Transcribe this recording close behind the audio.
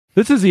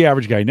This is the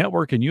Average Guy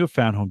Network, and you have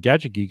found Home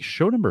Gadget Geeks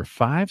show number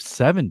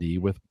 570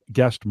 with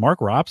guest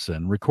Mark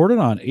Robson, recorded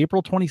on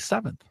April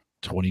 27th,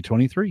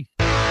 2023.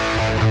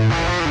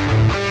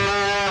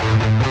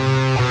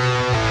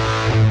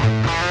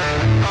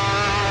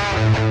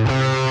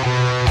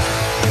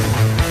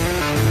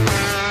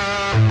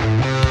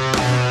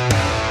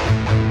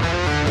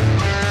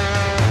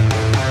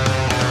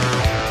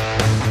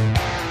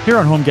 Here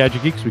on Home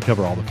Gadget Geeks, we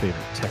cover all the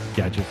favorite tech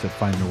gadgets that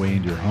find their way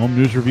into your home,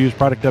 news, reviews,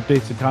 product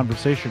updates, and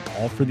conversation,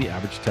 all for the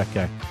average tech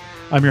guy.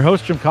 I'm your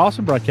host, Jim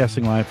Collison,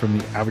 broadcasting live from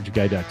the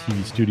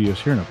AverageGuy.tv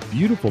studios here in a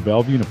beautiful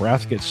Bellevue,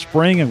 Nebraska. It's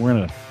spring, and we're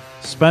going to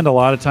spend a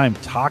lot of time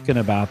talking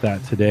about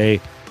that today,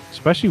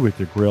 especially with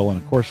your grill.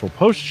 And, of course, we'll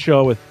post a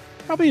show with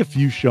probably a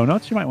few show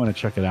notes. You might want to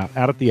check it out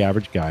at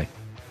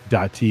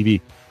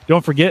theaverageguy.tv.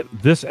 Don't forget,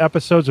 this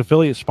episode's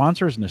affiliate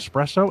sponsor is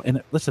Nespresso.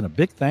 And listen, a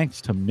big thanks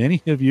to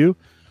many of you.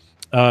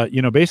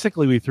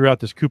 Basically we threw out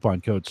this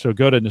coupon code. So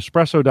go to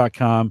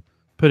Nespresso.com,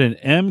 put in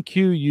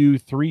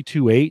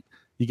MQU328.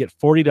 You get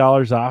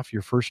 $40 off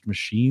your first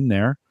machine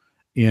there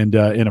and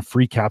in a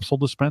free capsule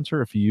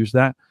dispenser if you use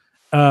that.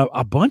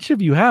 A bunch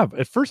of you have.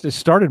 At first it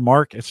started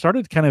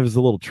kind of as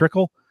a little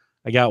trickle.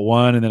 I got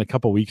one, and then a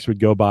couple of weeks would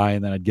go by,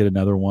 and then I'd get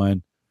another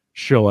one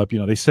show up.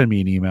 They send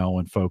me an email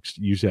when folks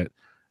use it.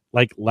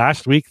 Like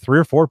last week, 3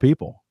 or 4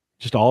 people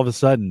just all of a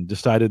sudden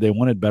decided they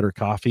wanted better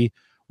coffee.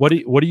 What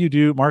do you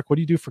do, Mark? What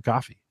do you do for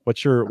coffee?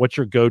 What's your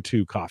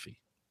go-to coffee?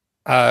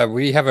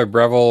 We have a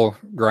Breville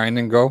grind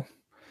and go,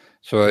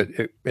 so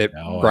it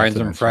grinds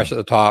them fresh at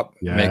the top.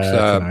 Yeah, makes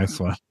a nice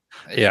one.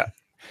 Yeah,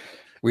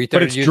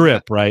 but it's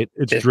drip, right?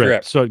 It's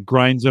drip, so it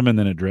grinds them and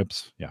then it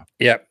drips. Yeah.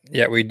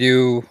 We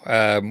do.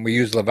 We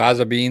use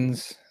Lavazza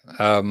beans.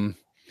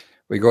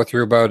 We go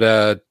through about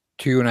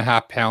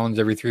 2.5 pounds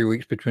every 3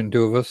 weeks between the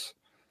two of us.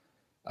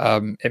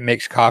 It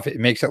makes coffee.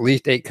 It makes at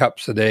least 8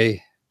 cups a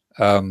day.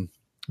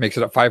 Makes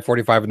it at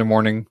 5:45 in the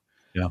morning.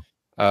 Yeah.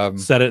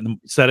 Set it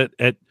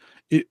at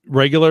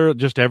regular,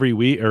 just every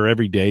week or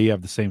every day. You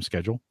have the same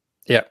schedule.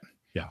 Yeah.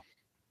 Yeah.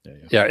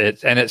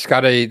 It's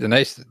got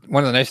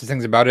one of the nicest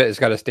things about it. It's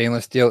got a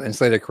stainless steel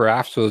insulated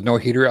carafe, so there's no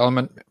heater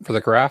element for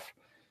the carafe.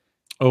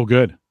 Oh,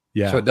 good.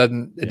 Yeah. So it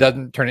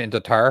doesn't turn it into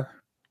tar.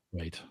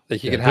 Right.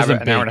 Like you can have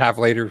it an hour and a half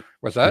later.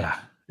 What's that? Yeah.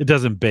 It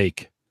doesn't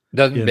bake. It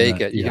doesn't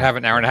bake it. You can have it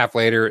an hour and a half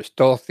later. It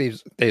still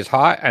stays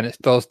hot, and it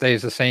still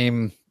stays the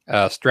same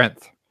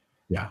strength.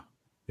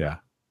 Yeah.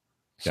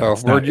 So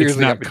we're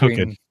usually up between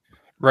cooking.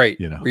 Right.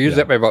 We use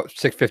it by about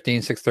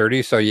 6:15,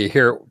 6:30. So you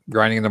hear it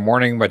grinding in the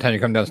morning. By the time you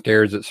come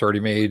downstairs, it's already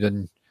made,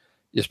 and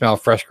you smell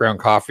fresh ground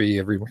coffee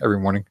every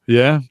morning.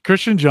 Yeah.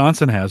 Christian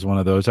Johnson has one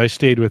of those. I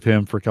stayed with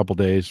him for a couple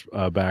days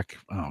back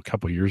a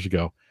couple years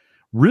ago.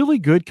 Really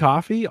good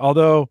coffee.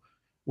 Although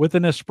with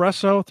an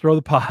espresso, throw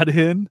the pot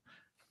in,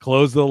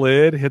 close the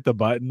lid, hit the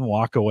button,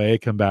 walk away,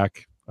 come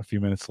back a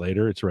few minutes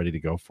later. It's ready to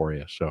go for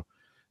you. So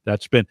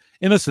that's been,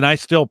 and listen, I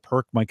still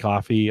perk my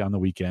coffee on the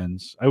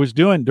weekends. I was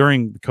doing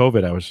during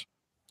COVID, I was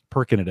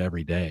perking it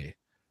every day.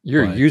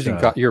 You're reusing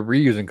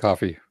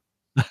coffee.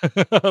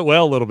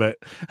 Well, a little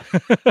bit.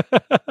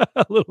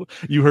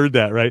 You heard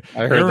that, right?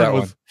 I heard that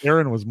one.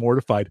 Aaron was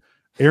mortified.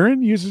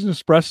 Aaron uses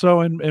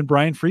Nespresso and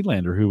Brian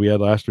Friedlander, who we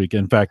had last week.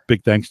 In fact,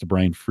 big thanks to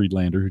Brian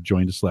Friedlander, who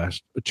joined us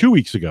 2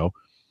 weeks ago,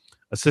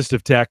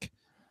 assistive tech.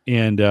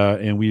 And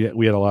we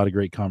had a lot of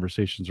great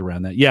conversations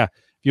around that. Yeah.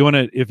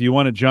 If you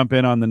want to jump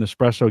in on the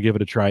Nespresso, give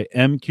it a try.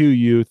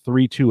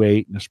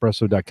 MQU328,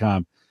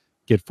 Nespresso.com.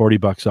 Get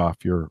 $40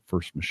 off your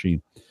first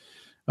machine.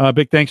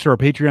 Big thanks to our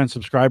Patreon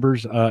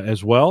subscribers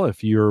as well.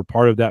 If you're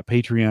part of that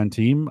Patreon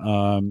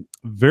team,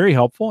 very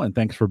helpful, and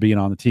thanks for being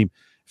on the team.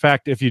 In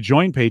fact, if you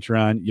join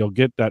Patreon, you'll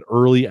get that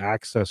early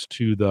access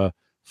to the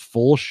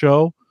full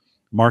show.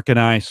 Mark and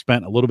I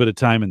spent a little bit of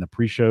time in the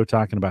pre-show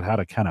talking about how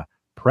to kind of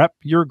prep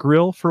your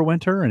grill for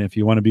winter, and if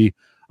you want to be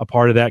a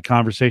part of that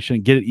conversation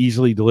and get it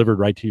easily delivered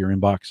right to your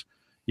inbox,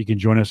 you can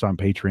join us on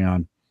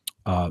Patreon.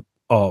 I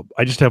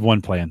just have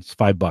one plan. It's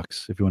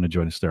 $5 if you want to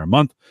join us there a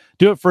month.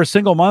 Do it for a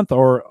single month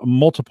or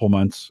multiple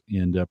months,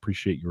 and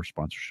appreciate your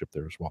sponsorship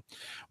there as well.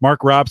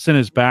 Mark Robson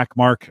is back.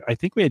 Mark, I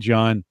think we had you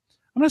on,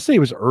 I'm going to say it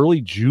was early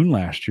June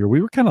last year.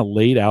 We were kind of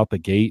late out the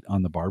gate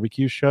on the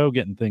barbecue show,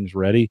 getting things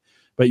ready,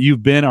 but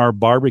you've been our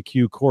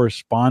barbecue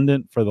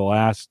correspondent for the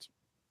last,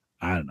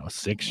 I don't know,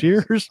 6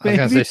 years. Maybe?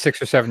 I was going to say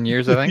 6 or 7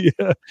 years, I think.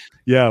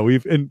 Yeah.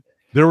 And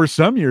there were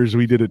some years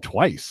we did it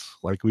twice.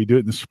 Like we do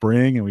it in the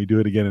spring and we do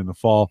it again in the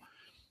fall.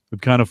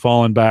 We've kind of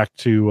fallen back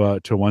to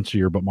once a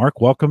year. But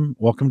Mark, welcome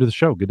to the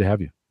show. Good to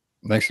have you.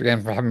 Thanks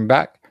again for having me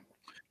back.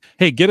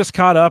 Hey, get us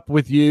caught up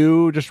with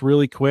you just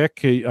really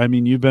quick. I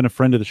mean, you've been a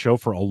friend of the show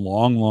for a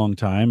long, long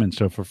time. And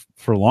so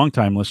for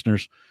long-time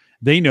listeners,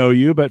 they know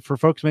you. But for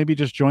folks maybe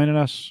just joining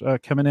us,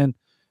 coming in,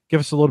 give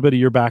us a little bit of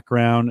your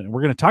background. And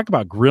we're going to talk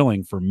about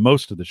grilling for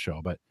most of the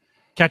show, but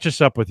catch us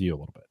up with you a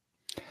little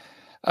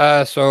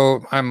bit.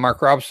 So I'm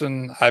Mark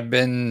Robson. I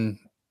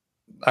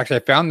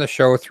found the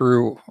show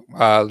through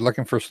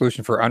looking for a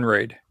solution for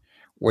Unraid.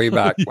 way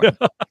back Yeah.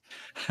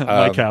 when.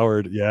 Mike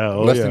Howard. Yeah.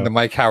 Oh, Listening yeah. to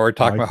Mike Howard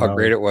talk Mike about how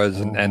great Howard. it was,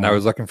 and I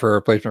was looking for a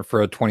replacement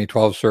for a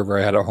 2012 server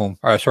I had at home.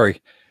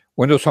 Sorry,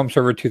 Windows Home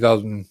Server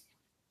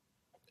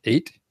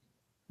 2008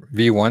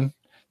 V1,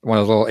 one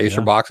of those little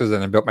Acer boxes,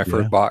 and I built my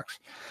first box.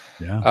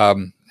 Yeah.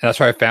 And that's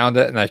where I found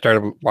it, and I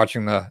started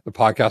watching the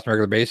podcast on a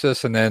regular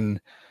basis. And then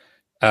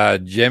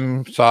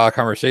Jim saw a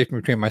conversation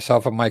between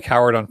myself and Mike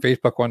Howard on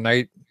Facebook one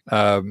night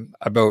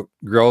about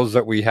grills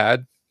that we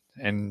had,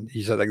 and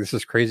he said, like, this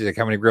is crazy. Like,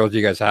 how many grills do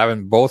you guys have?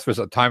 And both of us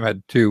at the time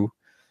had 2,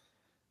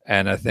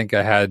 and I think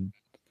I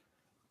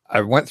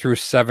went through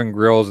 7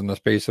 grills in the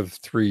space of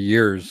 3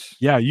 years.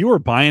 Yeah, you were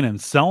buying and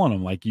selling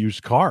them like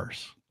used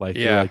cars. Like,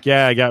 you're like,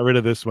 yeah, I got rid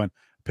of this one,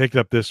 picked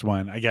up this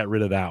one, I got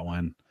rid of that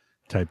one,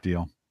 type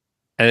deal.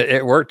 And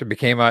it worked. It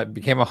became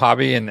a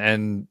hobby,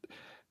 and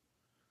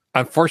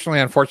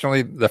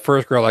unfortunately, the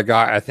first grill I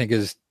got, I think,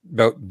 is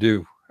about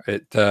due.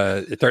 It's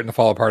starting to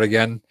fall apart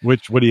again.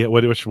 Which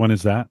one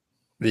is that?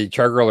 The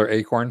char griller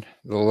Acorn,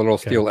 the little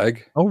steel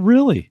egg. Oh,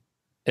 really?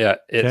 Yeah,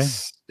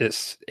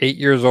 it's 8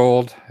 years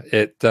old.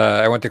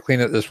 I went to clean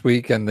it this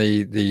week, and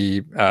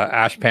the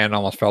ash pan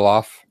almost fell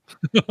off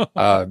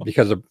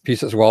because a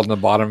piece that's welded in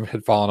the bottom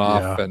had fallen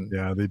off.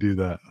 Yeah, they do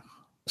that.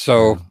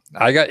 So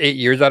I got 8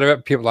 years out of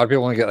it. A lot of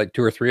people only get like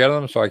 2 or 3 out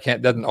of them, so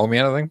doesn't owe me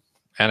anything.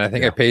 And I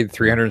think I paid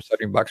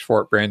 $370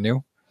 for it brand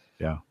new.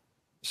 Yeah.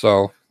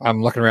 So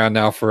I'm looking around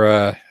now for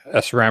a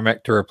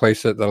ceramic to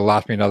replace it that'll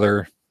last me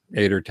another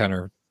 8 or 10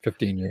 or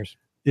 15 years.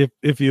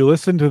 If you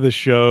listen to the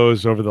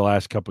shows over the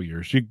last couple of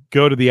years, you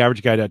go to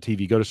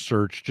theaverageguy.tv, go to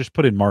search, just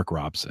put in Mark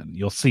Robson.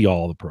 You'll see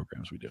all the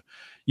programs we do.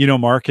 You know,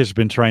 Mark has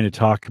been trying to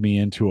talk me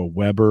into a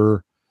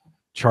Weber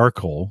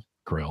charcoal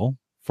grill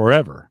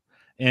forever.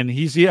 And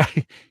he's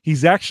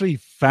actually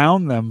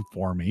found them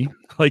for me.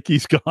 Like,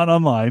 he's gone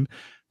online,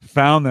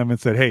 found them, and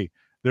said, hey,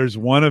 there's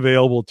one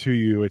available to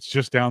you. It's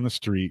just down the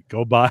street.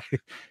 Go buy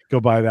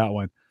that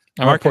one.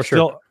 Mark, I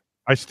still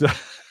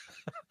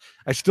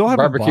haven't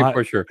barbecue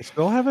pusher. I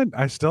still haven't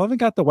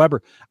got the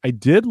Weber. I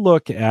did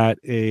look at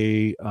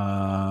a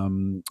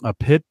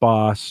Pit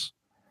Boss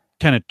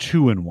kind of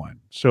 2-in-1.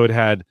 So it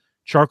had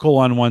charcoal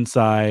on one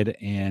side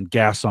and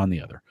gas on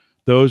the other.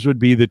 Those would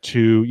be the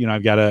two. You know,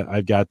 I've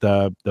got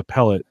the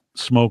pellet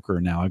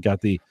smoker now. I've got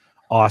the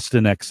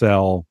Austin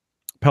XL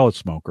pellet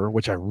smoker,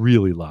 which I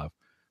really love.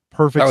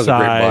 Perfect size.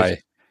 A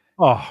great buy.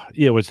 Oh,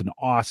 it was an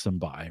awesome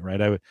buy,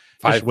 right? I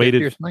just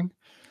waited. Or something?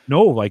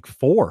 No, like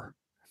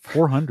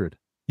 400.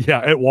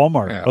 Yeah, at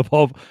Walmart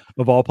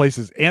of all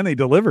places, and they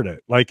delivered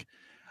it. Like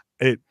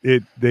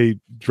they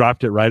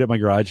dropped it right at my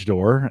garage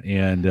door,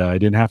 and I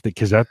didn't have to,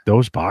 because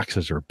those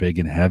boxes are big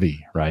and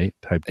heavy, right?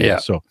 Type deal. Yeah.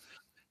 So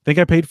I think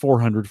I paid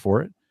 $400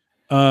 for it.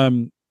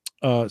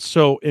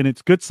 So, and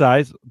it's good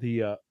size.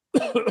 The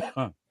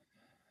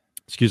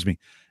excuse me,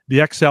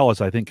 the XL is,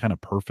 I think, kind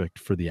of perfect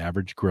for the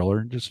average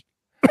griller. Just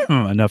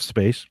enough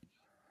space.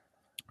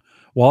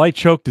 While I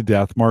choke to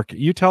death, Mark,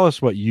 you tell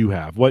us what you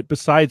have. What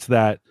besides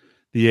that,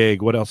 the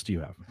egg, what else do you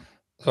have?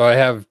 So I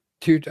have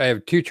 2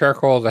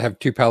 charcoals, I have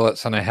 2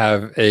 pellets, and I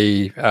have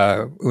a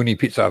Uni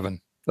pizza oven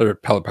that are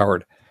pellet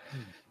powered.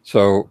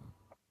 So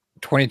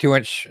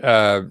 22-inch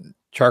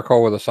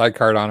charcoal with a side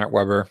card on it,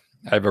 Weber.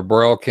 I have a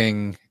Broil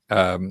King,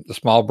 the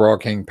small Broil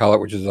King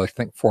pellet, which is, I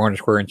think, 400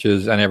 square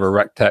inches, and I have a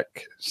Rectech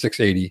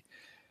 680,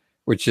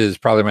 which is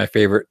probably my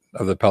favorite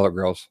of the pellet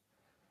grills.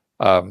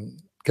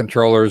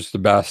 Controller's the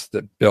best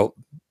that built,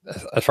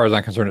 as far as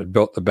I'm concerned, it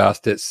built the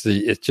best. It's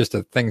just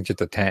a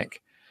tank,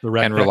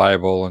 and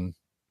reliable. And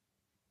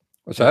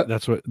what's that?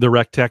 That's what the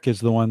Rectech is,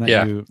 the one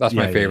that that's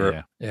my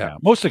favorite. Yeah.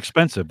 Most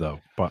expensive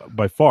though,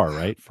 by far,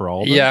 right? For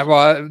all of those? Yeah,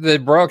 well, the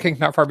Broil King's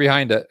not far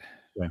behind it.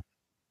 Yeah.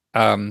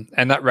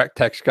 And that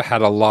Rectech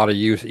had a lot of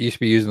use. It used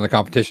to be used in the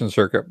competition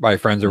circuit by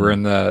friends that were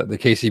in the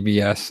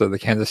KCBS, so the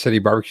Kansas City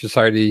Barbecue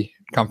Society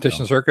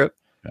competition circuit.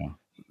 Yeah.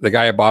 The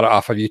guy I bought it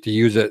off of used to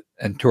use it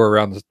and tour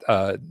around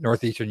the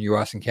northeastern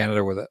U.S. and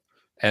Canada with it.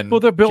 And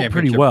they're built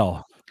pretty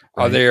well.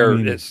 Right? Oh, they are.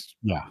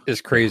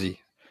 It's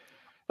crazy.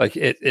 Like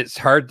it's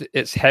hard.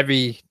 It's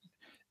heavy.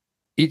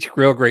 Each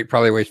grill grate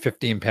probably weighs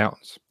 15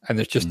 pounds, and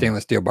there's just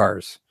stainless steel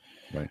bars.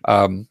 Right.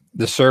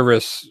 The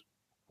service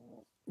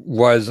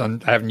was, I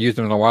haven't used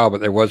them in a while,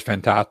 but it was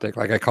fantastic.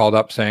 Like, I called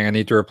up saying I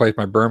need to replace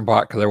my burn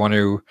pot because I want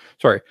to.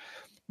 Sorry,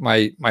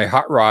 my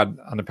hot rod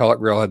on the pellet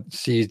grill had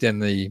seized in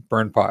the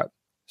burn pot.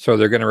 So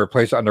they're going to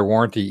replace it under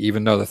warranty,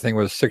 even though the thing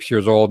was 6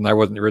 years old and I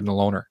wasn't the original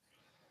owner.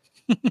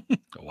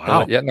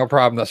 Wow. Yeah, no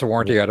problem. That's a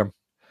warranty item.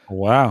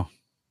 Wow.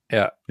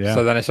 Yeah.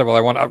 So then I said, well, I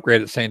want to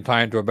upgrade at the same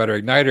time to a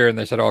better igniter. And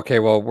they said, okay,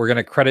 well, we're going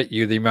to credit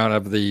you the amount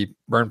of the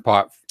burn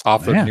pot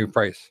off the new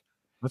price.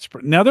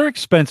 Now they're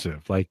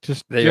expensive. Like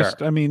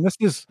I mean, this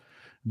is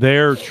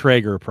their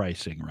Traeger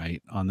pricing,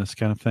 right? On this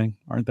kind of thing,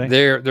 aren't they?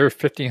 They're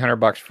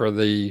 $1,500 for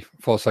the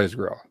full size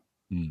grill.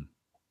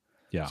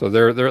 Yeah. So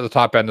they're at the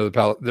top end of the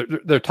pellet.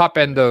 They're top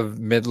end of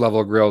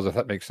mid-level grills, if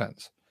that makes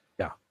sense.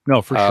 Yeah.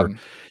 No, for sure.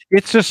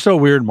 It's just so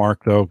weird,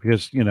 Mark, though,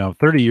 because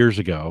 30 years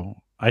ago,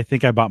 I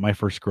think I bought my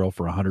first grill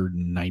for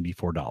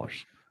 $194.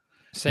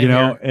 Same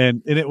here.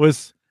 And it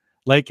was,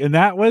 Like, and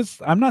that was,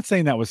 I'm not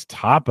saying that was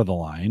top of the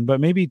line, but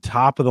maybe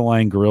top of the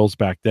line grills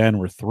back then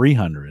were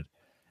 300.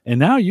 And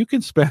now you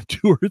can spend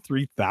two or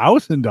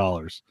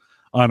 $3,000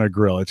 on a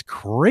grill. It's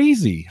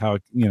crazy how,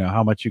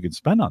 how much you can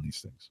spend on these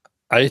things.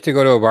 I used to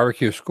go to a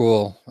barbecue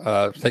school,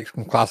 take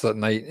some classes at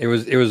night. It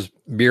was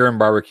beer and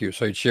barbecue.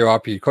 So you'd show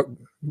up, you cook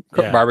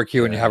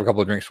barbecue, and you have a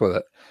couple of drinks with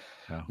it.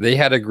 Yeah. They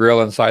had a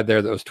grill inside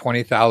there that was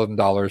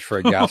 $20,000 for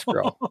a gas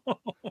grill.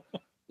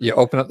 You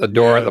open up the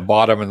door at the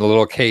bottom in the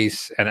little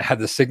case, and it had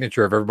the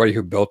signature of everybody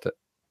who built it.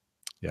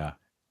 Yeah.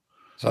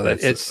 So that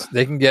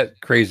they can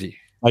get crazy.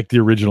 Like the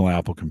original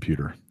Apple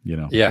computer,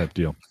 type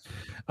deal.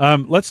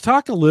 Let's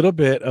talk a little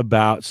bit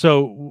about,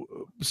 so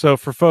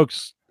for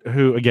folks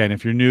who, again,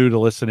 if you're new to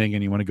listening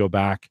and you want to go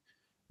back,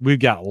 we've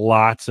got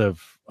lots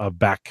of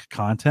back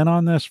content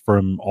on this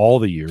from all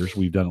the years.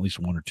 We've done at least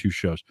one or two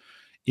shows.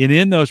 And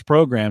in those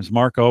programs,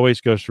 Mark always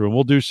goes through, and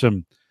we'll do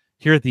some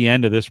here at the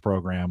end of this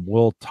program.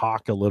 We'll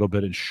talk a little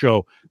bit and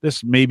show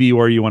this may be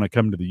where you want to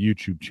come to the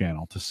YouTube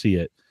channel to see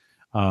it.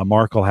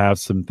 Mark will have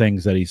some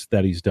things that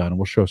he's done.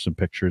 We'll show some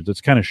pictures.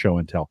 It's kind of show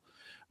and tell.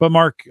 But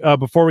Mark,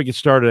 before we get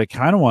started, I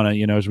kind of want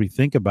to, as we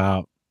think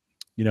about,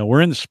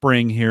 we're in the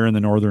spring here in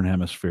the Northern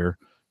Hemisphere.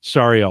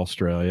 Sorry,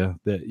 Australia,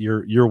 that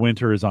your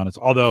winter is on its.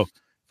 Although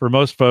for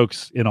most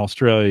folks in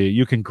Australia,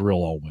 you can grill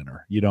all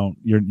winter.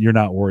 You're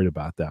not worried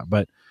about that.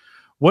 But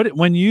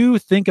when you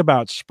think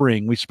about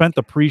spring, we spent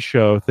the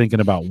pre-show thinking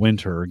about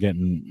winter,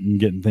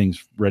 getting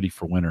things ready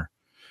for winter.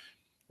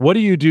 What do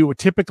you do?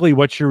 Typically,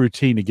 what's your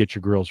routine to get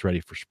your grills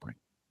ready for spring?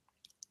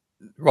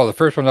 Well, the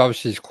first one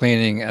obviously is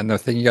cleaning, and the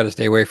thing you got to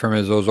stay away from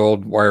is those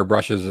old wire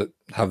brushes that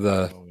have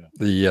the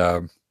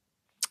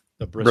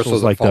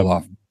bristles that fall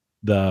off.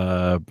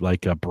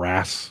 Like a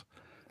brass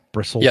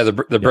bristles. Yeah,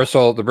 the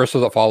bristles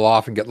that fall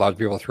off and get a lot of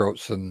people's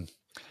throats. And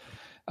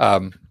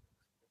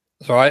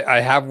so I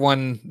have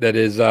one that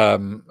is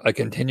a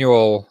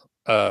continual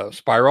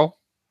spiral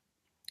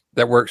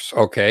that works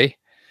okay,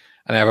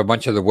 and I have a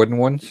bunch of the wooden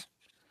ones.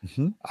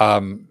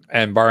 Mm-hmm.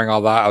 And barring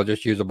all that, I'll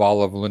just use a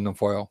ball of aluminum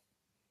foil.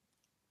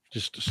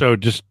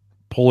 Just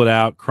pull it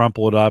out,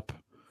 crumple it up,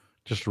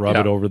 just rub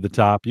it over the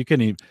top. You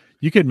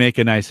could make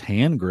a nice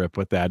hand grip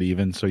with that,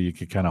 even, so you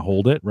could kind of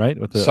hold it right.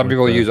 Some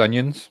people use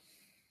onions.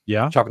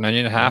 Yeah, chop an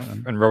onion in half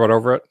and rub it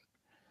over it.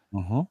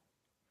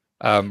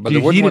 But the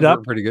wooden ones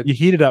work pretty good. You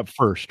heat it up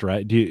first,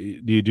 right? Do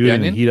you do it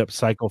in the heat up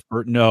cycle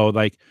first? No,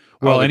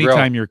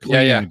 anytime you're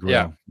cleaning the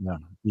grill,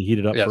 you heat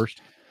it up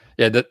first.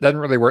 Yeah, that doesn't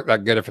really work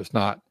that good if it's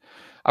not.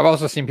 I've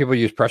also seen people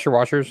use pressure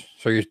washers.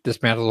 So you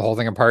dismantle the whole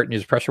thing apart and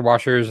use pressure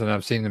washers. And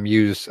I've seen them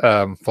use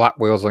flat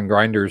wheels and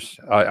grinders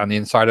on the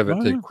inside of it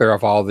to clear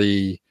off all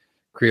the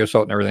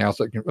creosote and everything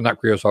else. Not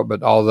creosote,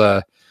 but all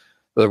the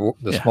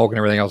smoke and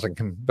everything else that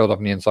can build up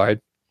on the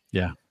inside.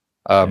 Yeah.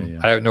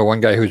 I know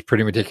one guy who's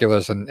pretty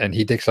meticulous, and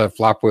he takes a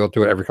flap wheel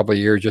to it every couple of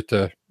years just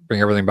to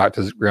bring everything back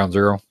to ground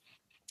zero.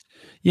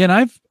 Yeah,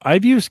 and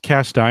I've used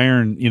cast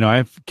iron. I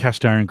have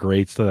cast iron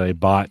grates that I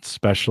bought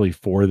specially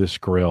for this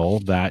grill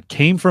that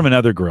came from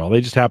another grill. They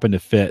just happened to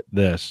fit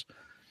this,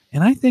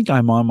 and I think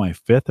I'm on my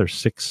 5th or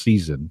 6th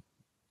season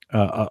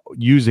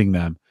using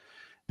them.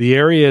 The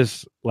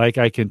areas, like,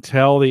 I can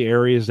tell the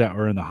areas that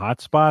are in the hot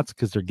spots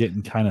because they're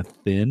getting kind of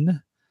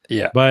thin.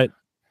 Yeah, but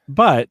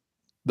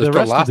the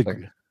rest of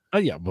the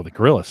the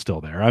grill is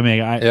still there. I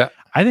mean,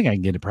 I think I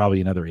can get it probably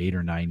another 8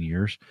 or 9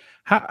 years.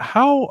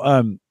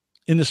 How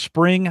in the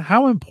spring,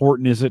 how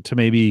important is it to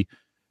maybe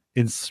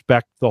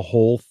inspect the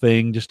whole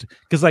thing? Just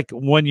because, like,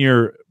 one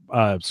year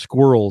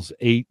squirrels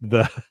ate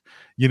the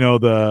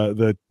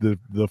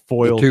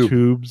foil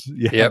tubes.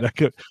 Yeah,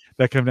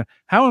 that come down.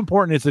 How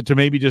important is it to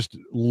maybe just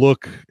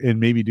look and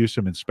maybe do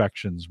some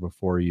inspections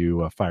before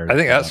you fire it? I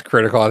think that's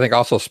critical. I think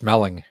also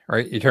smelling,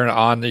 right? You turn it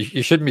on.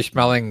 You shouldn't be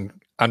smelling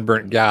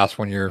unburnt gas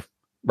when you're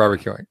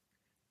barbecuing.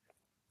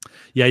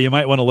 Yeah, you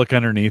might want to look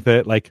underneath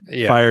it,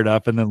 fire it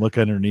up, and then look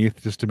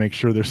underneath just to make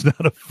sure there's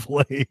not a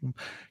flame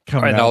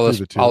coming out through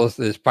the tube. All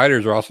the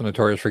spiders are also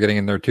notorious for getting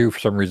in there too. For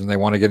some reason, they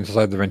want to get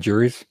inside the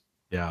venturis.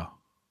 Yeah.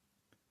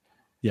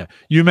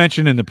 You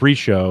mentioned in the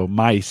pre-show,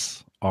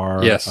 mice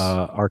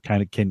are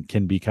kind of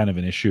can be kind of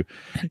an issue.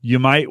 You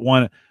might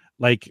want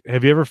to,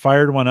 have you ever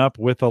fired one up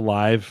with a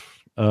live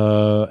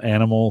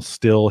animal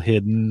still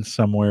hidden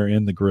somewhere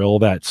in the grill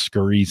that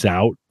scurries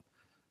out?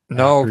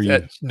 No,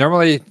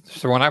 normally.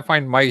 So when I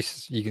find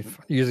mice, you can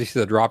usually see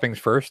the droppings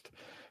first,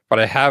 but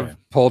I have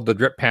pulled the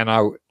drip pan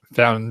out,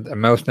 found a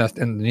mouse nest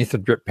underneath the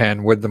drip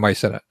pan with the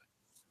mice in it.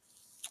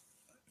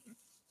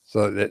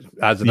 So it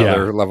adds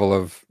another level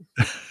of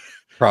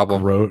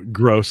problem,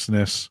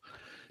 grossness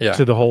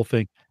to the whole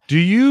thing. Do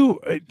you?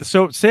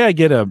 So say I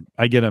get a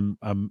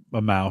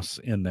mouse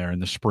in there in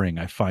the spring.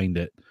 I find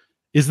it.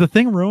 Is the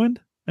thing ruined?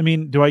 I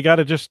mean, do I got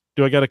to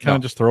kind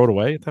of just throw it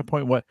away at that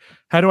point?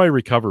 How do I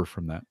recover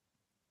from that?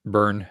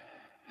 Burn,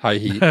 high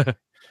heat,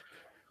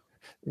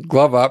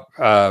 glove up,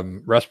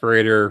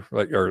 respirator,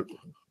 or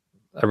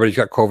everybody's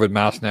got COVID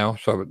masks now,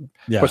 so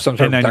put some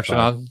sort of protection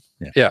on.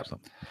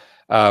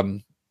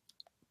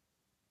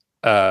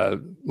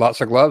 Lots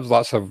of gloves,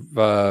 lots of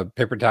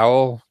paper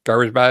towel,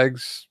 garbage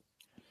bags.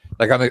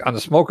 Like on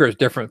the smoker, it's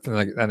different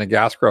than the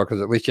gas grill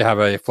because at least you have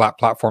a flat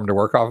platform to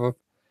work off of.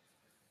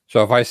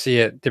 So if I see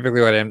it,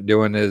 typically what I'm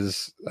doing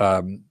is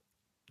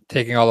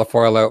taking all the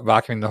foil out,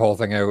 vacuuming the whole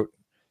thing out,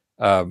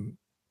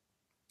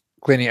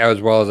 cleaning it out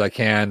as well as I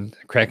can,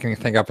 cranking the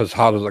thing up as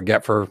hot as it'll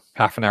get for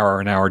half an hour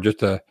or an hour just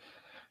to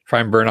try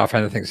and burn off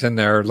anything that's in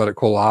there, let it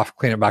cool off,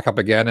 clean it back up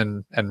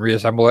again, and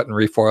reassemble it and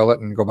refoil it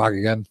and go back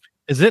again.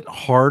 Is it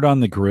hard on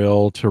the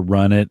grill to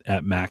run it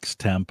at max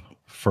temp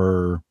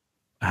for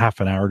half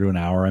an hour to an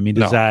hour? I mean,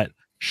 does that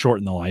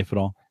shorten the life at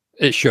all?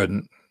 It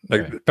shouldn't.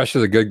 Like,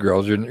 especially the good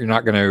grills, you're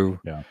not going to.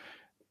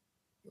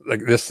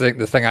 Like the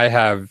thing I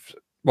have.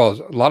 Well,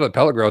 a lot of the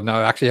pellet grills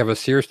now actually have a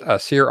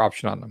sear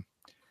option on them,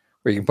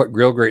 where you can put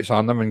grill grates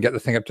on them and get the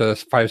thing up to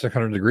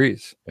 500-600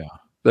 degrees. Yeah.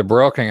 The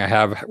Broil King I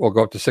have will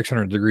go up to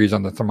 600 degrees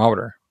on the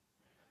thermometer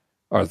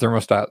or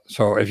thermostat.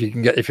 So if you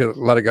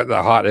let it get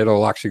that hot,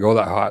 it'll actually go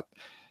that hot.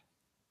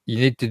 You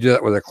need to do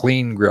that with a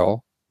clean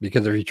grill,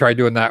 because if you try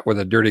doing that with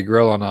a dirty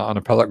grill on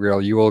a pellet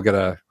grill, you will get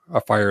a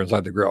fire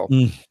inside the grill.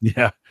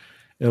 Yeah.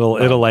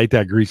 It'll light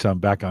that grease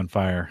back on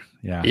fire.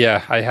 Yeah.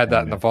 Yeah. I had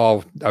that in the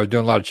fall. I was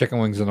doing a lot of chicken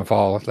wings in the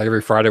fall. Like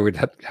every Friday we'd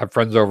have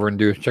friends over and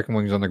do chicken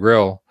wings on the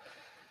grill.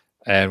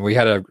 And we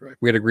had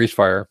a grease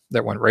fire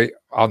that went right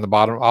on the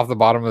bottom, off the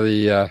bottom of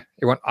the,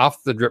 it went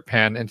off the drip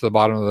pan into the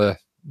bottom of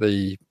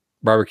the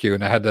barbecue,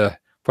 and I had to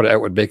put it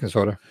out with baking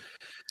soda.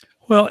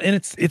 Well, and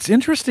it's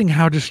interesting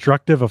how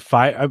destructive a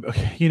fire,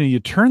 you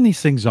turn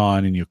these things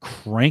on and you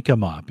crank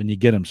them up and you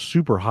get them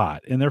super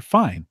hot and they're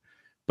fine,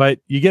 but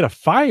you get a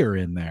fire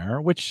in there,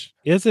 which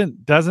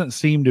doesn't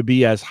seem to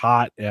be as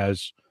hot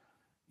as,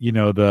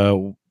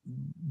 the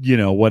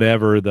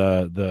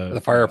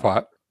fire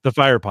pot. The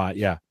fire pot.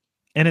 Yeah.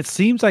 And it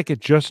seems like it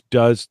just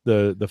does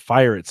the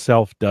fire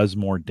itself does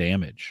more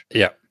damage.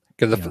 Yeah.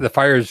 Because the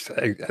fire's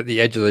at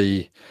the edge of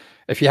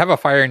if you have a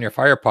fire in your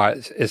fire pot,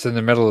 it's in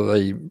the middle of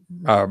the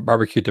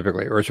barbecue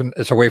typically, or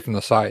it's away from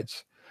the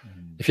sides.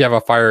 Mm-hmm. If you have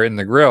a fire in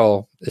the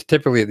grill, it's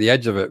typically at the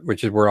edge of it,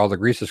 which is where all the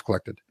grease is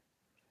collected.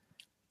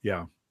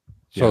 Yeah.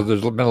 So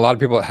there's been a lot of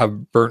people that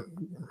have burnt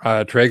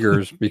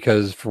Traegers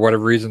because for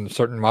whatever reason,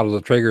 certain models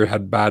of Traeger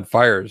had bad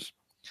fires.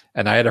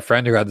 And I had a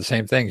friend who had the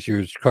same thing. She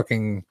was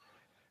cooking,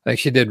 I think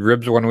she did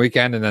ribs one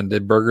weekend and then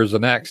did burgers the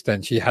next,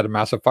 and she had a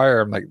massive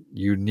fire. I'm like,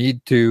 you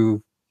need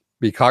to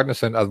be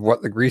cognizant of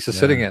what the grease is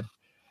sitting in.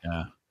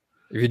 Yeah.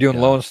 If you're doing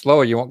low and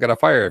slow, you won't get a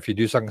fire. If you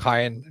do something high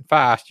and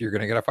fast, you're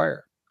going to get a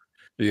fire.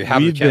 You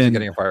have a chance of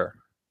getting a fire.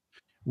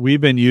 I've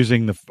been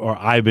using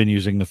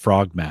the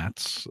frog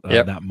mats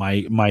that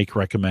Mike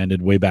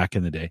recommended way back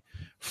in the day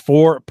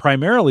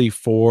primarily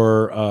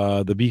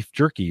for the beef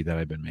jerky that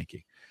I've been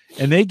making.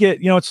 And they get,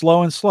 it's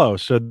low and slow.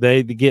 So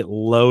they get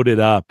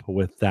loaded up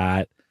with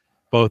that,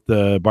 both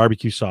the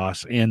barbecue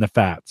sauce and the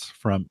fats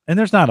and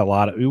there's not a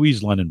lot of, we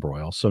use London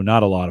broil, so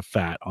not a lot of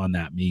fat on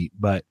that meat,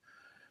 but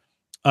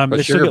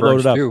they still get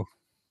loaded up too.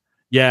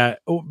 Yeah,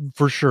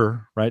 for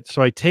sure. Right.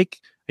 So I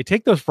take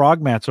those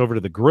frog mats over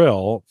to the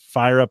grill,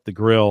 fire up the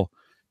grill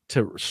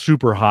to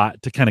super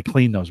hot to kind of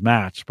clean those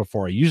mats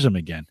before I use them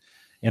again.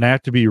 And I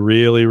have to be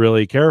really,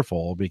 really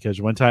careful,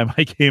 because one time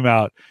I came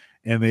out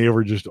and they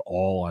were just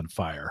all on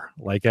fire.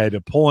 Like I had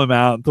to pull them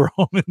out and throw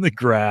them in the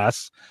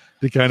grass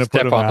to kind of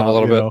put them out a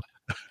little bit.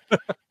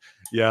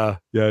 Yeah.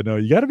 No,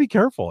 you got to be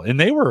careful. And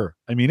that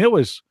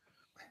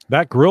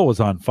grill was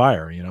on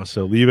fire,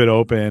 so leave it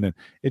open. And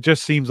it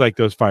just seems like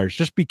those fires,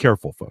 just be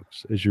careful,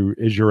 folks, as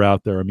you're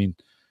out there. I mean,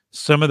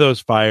 some of those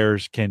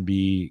fires can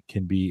be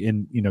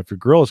in, if your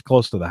grill is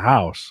close to the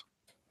house,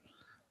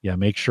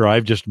 make sure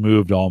I've just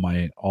moved all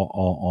my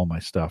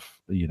stuff,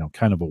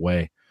 kind of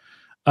away.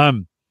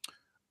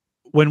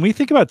 When we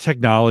think about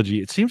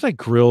technology, it seems like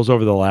grills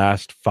over the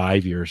last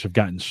 5 years have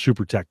gotten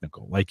super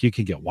technical. Like you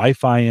can get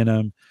Wi-Fi in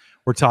them.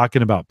 We're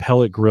talking about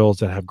pellet grills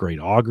that have great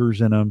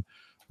augers in them.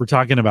 We're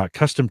talking about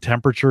custom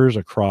temperatures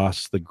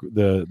across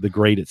the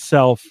grate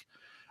itself.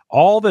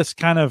 All this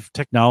kind of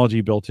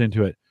technology built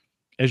into it.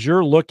 As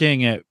you're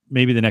looking at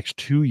maybe the next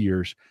 2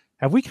 years,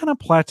 have we kind of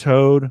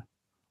plateaued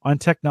on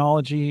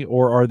technology,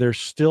 or are there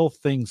still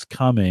things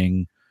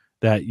coming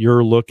that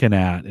you're looking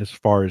at as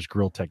far as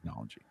grill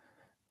technology?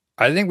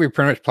 I think we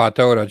pretty much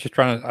plateaued.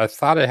 I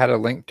thought I had a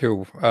link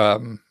to, I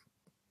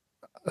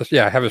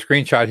have a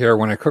screenshot here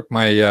when I cooked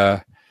my,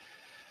 I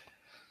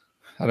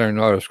don't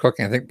know what I was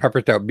cooking. I think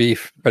pepper stout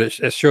beef, but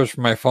it shows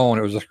from my phone.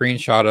 It was a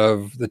screenshot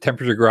of the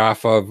temperature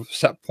graph of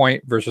set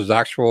point versus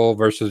actual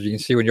versus, you can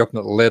see when you open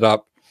the lid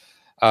up.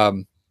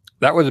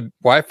 That was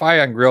Wi-Fi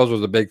on grills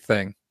was a big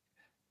thing.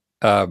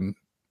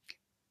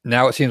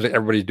 Now it seems like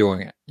everybody's doing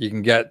it. You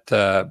can get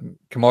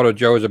Komodo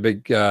Joe is a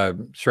big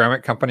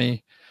ceramic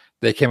company.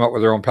 They came out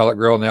with their own pellet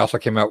grill, and they also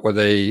came out with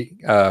a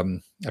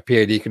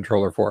PID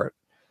controller for it.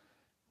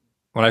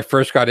 When I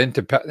first got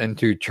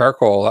into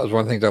charcoal, that was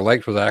one of the things I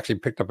liked, was I actually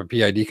picked up a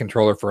PID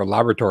controller for a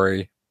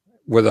laboratory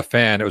with a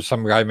fan. It was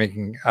some guy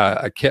making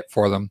a kit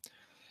for them,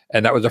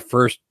 and that was the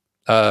first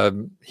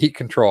heat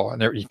control.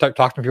 And you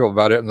talk to people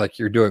about it, and like,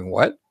 you're doing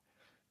what?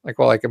 Like,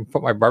 well, I can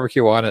put my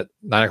barbecue on at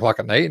 9 o'clock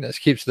at night, and it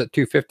keeps it at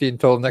 250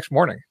 until the next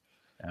morning.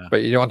 Yeah.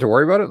 but you don't have to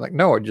worry about it. Like,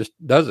 no, it just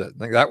does it.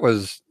 Like that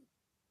was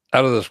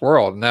out of this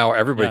world. Now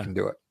everybody can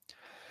do it.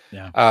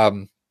 Yeah.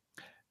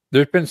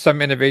 There's been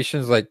some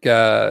innovations like,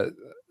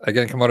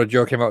 again, Komodo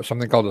Joe came out with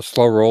something called a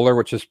slow roller,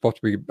 which is supposed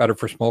to be better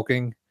for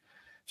smoking.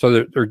 So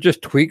there are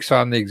just tweaks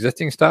on the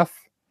existing stuff.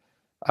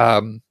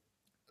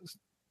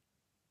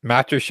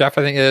 Master Chef,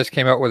 I think it is,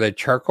 came out with a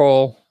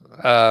charcoal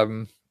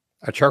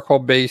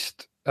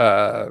based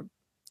fan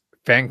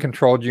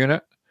controlled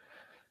unit.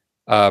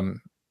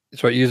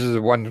 So it uses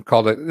one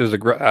called there's a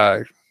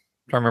I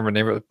don't remember the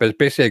name of it, but it's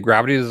basically a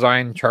gravity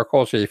design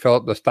charcoal. So you fill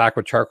up the stack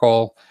with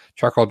charcoal.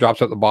 Charcoal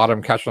drops at the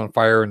bottom, catches on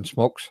fire, and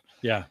smokes.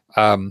 Yeah.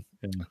 Well,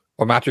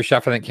 Master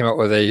Chef, I think, came out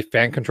with a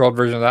fan controlled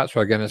version of that. So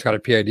again, it's got a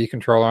PID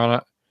controller on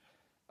it.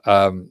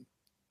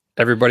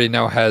 Everybody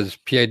now has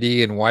PID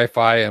and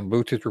Wi-Fi and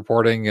Bluetooth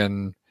reporting,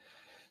 and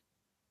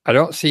I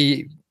don't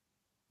see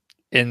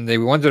in the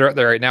ones that are out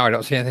there right now, I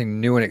don't see anything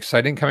new and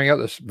exciting coming out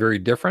that's very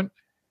different.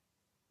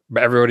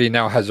 But everybody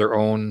now has their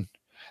own.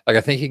 Like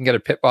I think you can get a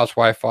Pit Boss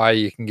Wi-Fi,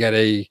 you can get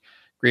a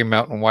Green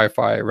Mountain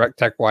Wi-Fi,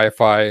 Rectech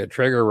Wi-Fi, a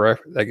Traeger.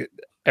 Like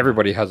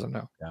everybody has them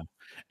now. Yeah,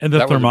 and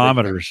the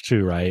thermometers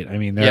too, right? I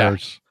mean,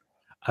 there's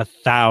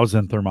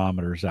 1,000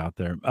 thermometers out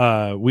there.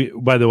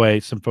 By the way,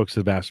 some folks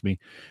have asked me,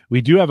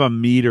 we do have a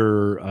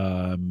meter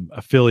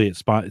affiliate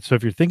spot. So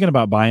if you're thinking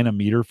about buying a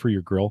meter for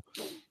your grill,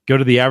 go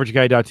to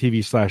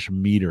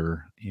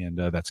theaverageguy.tv/meter, and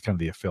that's kind of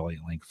the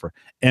affiliate link for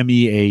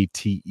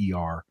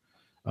MEATER.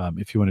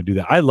 If you want to do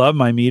that. I love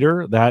my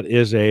meter. That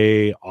is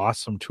a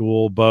awesome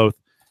tool, both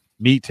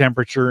meat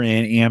temperature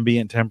and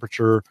ambient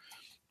temperature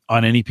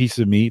on any piece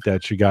of meat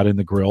that you got in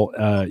the grill.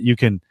 You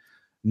can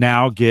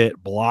now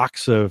get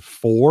blocks of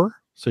 4.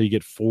 So you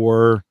get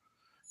four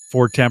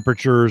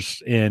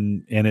temperatures,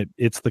 and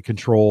it's the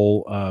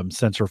control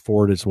sensor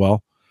for it as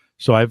well.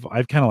 So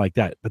I've kind of like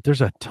that. But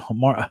there's a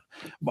tomorrow.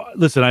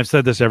 Listen, I've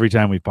said this every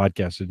time we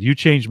podcasted. You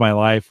changed my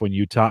life when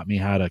you taught me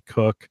how to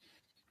cook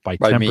by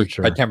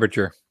temperature. By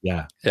temperature.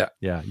 Yeah.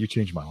 You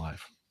changed my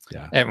life.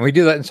 Yeah. And we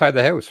do that inside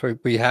the house.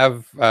 We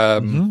have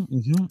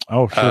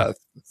Oh, sure.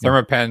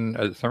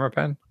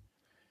 Thermopen.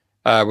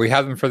 We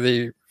have them for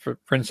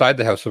inside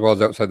the house as well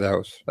as outside the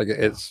house. Like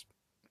it's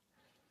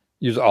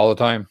used all the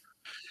time.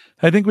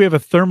 I think we have a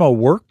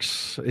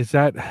ThermoWorks.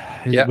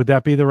 Would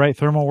that be the right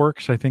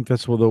ThermoWorks? I think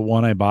that's the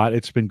one I bought.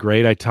 It's been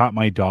great. I taught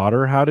my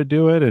daughter how to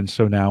do it, and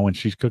so now when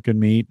she's cooking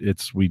meat,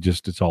 it's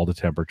all the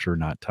temperature,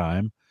 not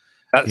time.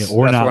 That's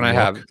what I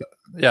have.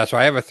 Yeah, so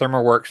I have a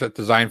ThermoWorks that's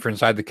designed for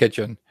inside the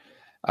kitchen.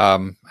 I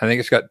think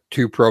it's got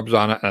 2 probes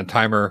on it and a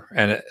timer,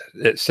 and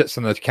it sits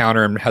on the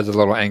counter and has a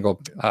little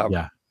angled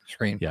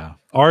screen. Yeah,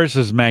 ours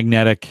is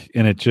magnetic,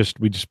 and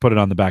we just put it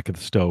on the back of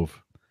the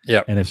stove.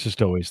 Yeah, and it's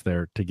just always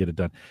there to get it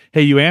done.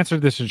 Hey, you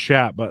answered this in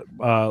chat, but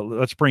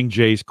let's bring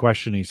Jay's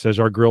question. He says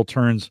our grill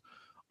turns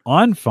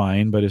on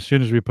fine, but as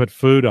soon as we put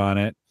food on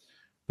it,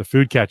 the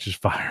food catches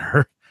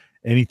fire.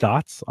 Any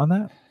thoughts on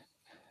that?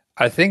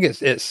 I think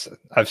it's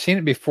I've seen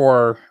it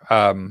before.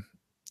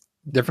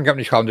 Different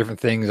companies call them different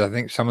things. I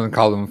think some of them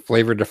call them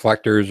flavor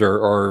deflectors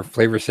or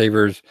flavor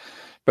savers,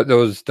 but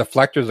those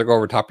deflectors that go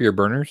over top of your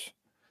burners,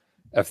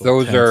 if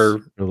those are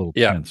a little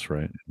tense,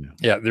 right?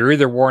 Yeah, they're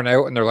either worn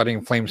out and they're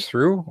letting flames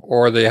through,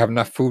 or they have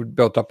enough food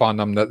built up on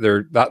them that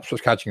that's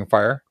what's catching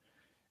fire,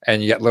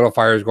 and you get little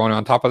fires going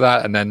on top of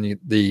that, and then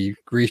the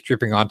grease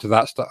dripping onto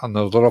that stuff on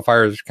those little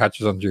fires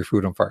catches onto your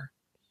food on fire.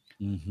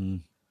 Mm-hmm.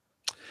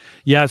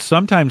 Yeah,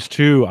 sometimes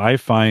too, I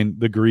find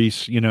the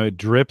grease, it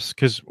drips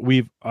because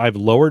I've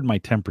lowered my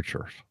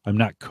temperature. I'm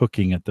not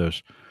cooking at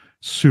those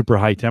super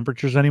high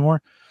temperatures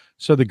anymore.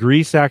 So the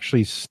grease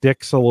actually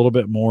sticks a little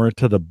bit more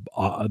to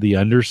the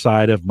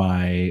underside of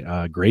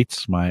my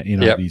grates,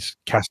 these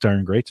cast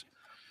iron grates.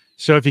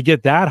 So if you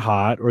get that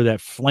hot or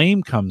that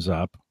flame comes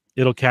up,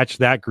 it'll catch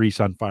that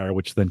grease on fire,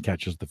 which then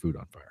catches the food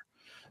on fire.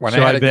 When I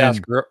had a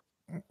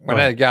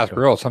gas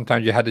grill,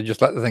 sometimes you had to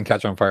just let the thing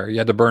catch on fire. You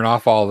had to burn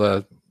off all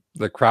the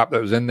crap that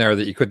was in there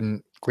that you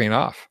couldn't clean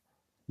off.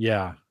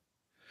 Yeah.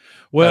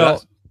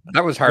 Well,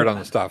 that was hard on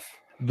the stuff.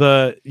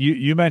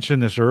 You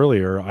mentioned this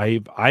earlier.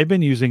 I've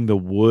been using the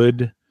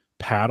wood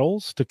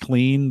paddles to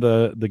clean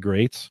the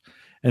grates,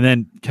 and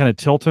then kind of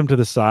tilt them to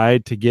the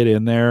side to get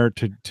in there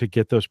to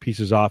get those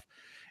pieces off.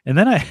 And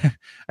then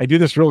I do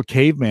this real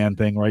caveman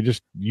thing where I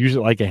just use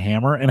it like a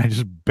hammer and I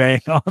just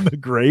bang on the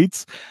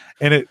grates,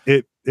 and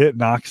it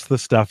knocks the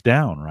stuff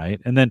down, right?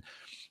 And then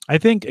I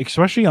think,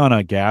 especially on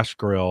a gas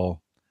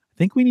grill, I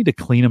think we need to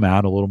clean them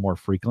out a little more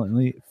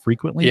frequently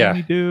than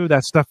we do.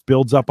 That stuff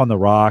builds up on the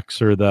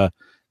rocks or the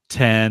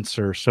tents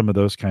or some of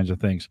those kinds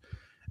of things.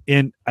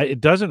 And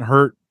it doesn't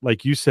hurt,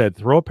 like you said,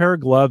 throw a pair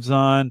of gloves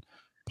on,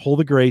 pull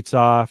the grates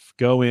off,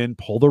 go in,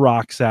 pull the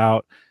rocks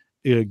out,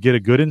 get a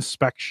good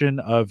inspection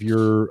of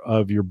your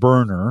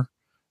burner,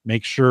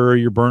 make sure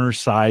your burner's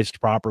sized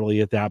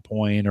properly at that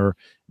point, or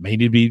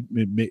maybe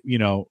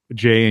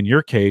Jay, in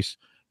your case,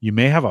 you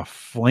may have a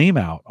flame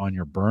out on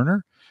your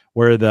burner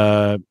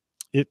where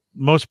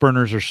most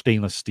burners are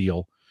stainless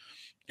steel,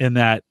 and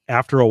that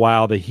after a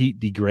while the heat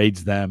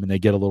degrades them and they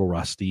get a little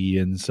rusty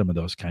and some of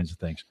those kinds of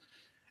things.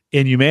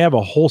 and you may have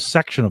a whole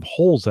section of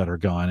holes that are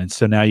gone, and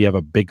so now you have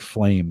a big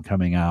flame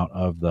coming out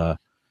of the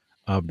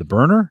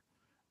burner,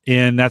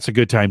 and that's a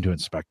good time to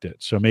inspect it.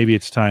 So maybe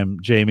it's time,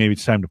 Jay, maybe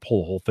it's time to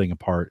pull the whole thing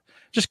apart.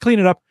 Just clean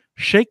it up,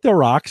 shake the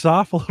rocks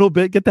off a little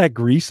bit, get that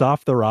grease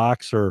off the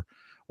rocks or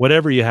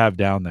whatever you have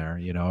down there.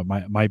 You know,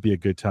 it might be a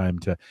good time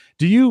to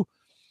do you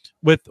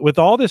with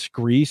all this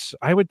grease.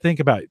 I would think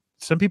about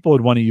some people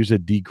would want to use a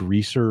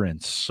degreaser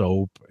and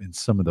soap and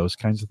some of those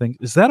kinds of things.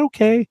 Is that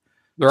okay?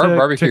 There are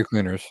barbecue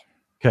cleaners.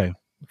 Okay.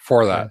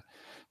 For that. Okay.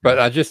 But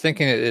I was just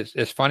thinking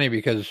it's funny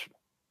because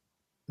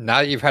now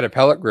that you've had a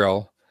pellet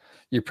grill,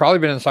 you've probably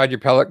been inside your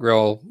pellet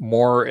grill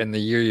more in the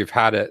year you've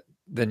had it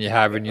than you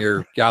have in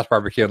your gas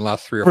barbecue in the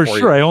last 3 or 4 years. For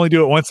sure. I only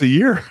do it once a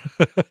year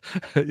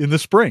in the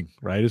spring,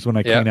 right? Is when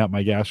I clean out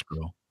my gas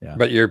grill. Yeah.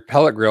 But your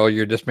pellet grill,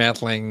 you're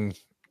dismantling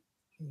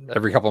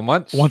every couple of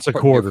months. Once a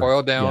quarter.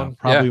 Foil down. Yeah,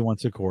 probably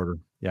once a quarter.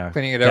 Yeah.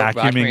 Cleaning it out.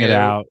 Vacuuming it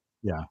out.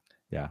 Yeah.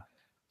 Yeah.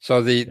 So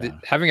the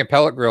having a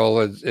pellet grill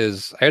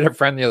is I had a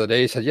friend the other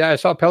day. He said, "Yeah, I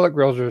saw pellet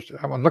grills.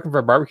 I'm looking for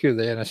a barbecue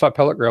today, and I saw a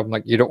pellet grill." I'm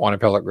like, "You don't want a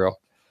pellet grill."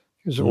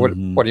 He said, "What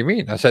do you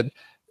mean?" I said,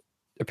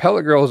 "A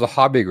pellet grill is a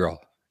hobby grill.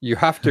 You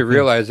have to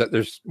realize that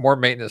there's more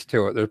maintenance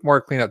to it. There's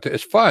more cleanup to it.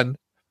 It's fun,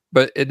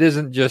 but it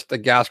isn't just a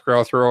gas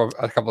grill. Throw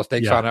a couple of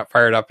steaks on it,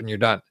 fire it up, and you're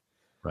done."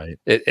 Right.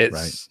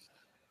 It's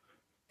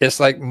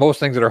like most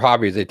things that are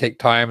hobbies. They take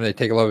time and they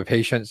take a lot of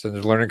patience, and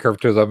there's a learning curve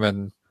to them,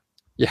 and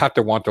you have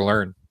to want to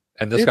learn.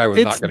 And this guy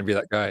was not going to be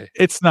that guy.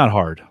 It's not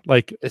hard.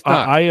 Like it's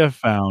not. I have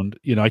found,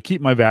 you know, I keep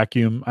my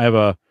vacuum. I have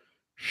a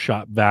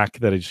shop vac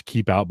that I just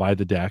keep out by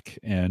the deck.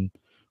 And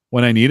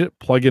when I need it,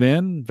 plug it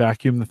in,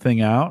 vacuum the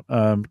thing out.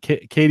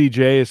 Katie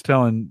J is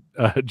telling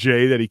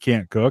Jay that he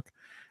can't cook.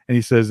 And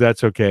he says,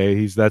 that's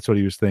okay. That's what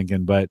he was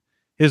thinking. But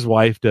his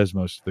wife does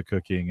most of the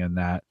cooking and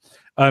that.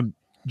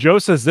 Joe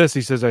says this.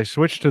 He says, I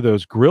switched to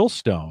those grill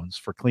stones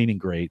for cleaning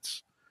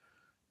grates.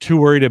 Too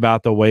worried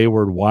about the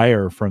wayward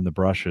wire from the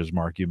brushes.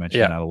 Mark, you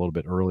mentioned that a little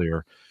bit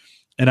earlier.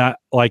 And I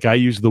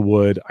use the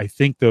wood. I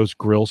think those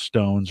grill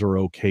stones are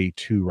okay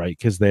too, right?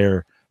 Because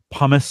they're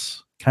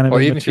pumice kind of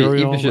material.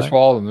 Even if you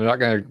swallow them, they're not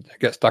going to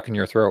get stuck in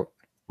your throat.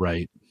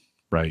 Right.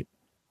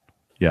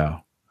 Yeah.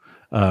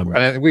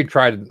 And we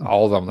tried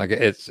all of them. Like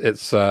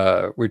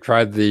we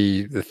tried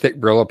the thick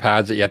Brillo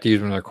pads that you have to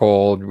use when they're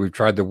cold. We've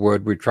tried the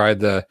wood. We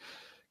tried the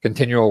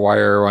continual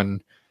wire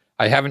one.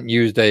 I haven't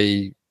used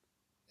a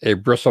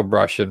bristle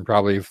brush in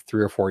probably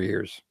 3 or 4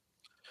 years.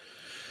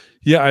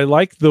 Yeah, I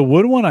like the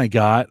wood one I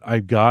got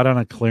on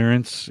a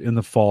clearance in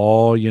the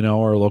fall, you know,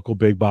 our local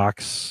big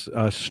box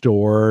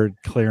store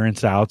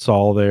clearance outs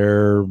all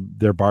their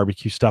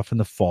barbecue stuff in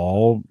the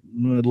fall,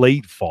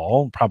 late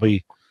fall,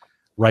 probably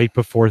right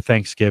before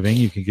Thanksgiving.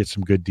 You can get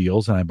some good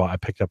deals, and I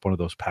picked up one of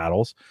those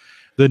paddles.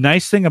 The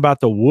nice thing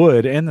about the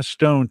wood and the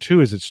stone too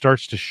is it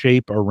starts to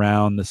shape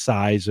around the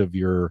size of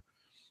your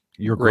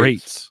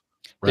grates.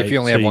 Right? If you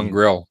only have one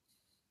grill.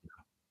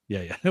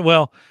 Yeah.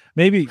 Well,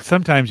 maybe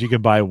sometimes you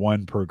can buy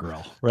one per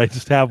grill, right?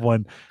 Just have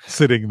one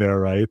sitting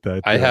there, right?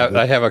 I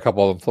have a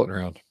couple of them floating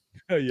around.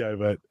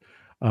 Yeah,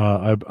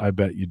 I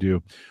bet you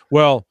do.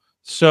 Well,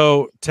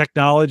 so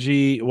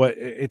technology,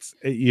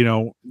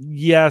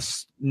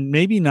 yes,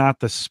 maybe not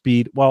the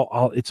speed.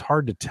 Well, it's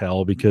hard to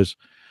tell because,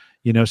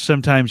 you know,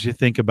 sometimes you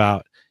think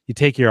about, you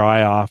take your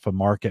eye off a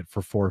market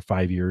for 4 or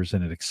 5 years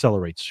and it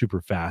accelerates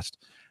super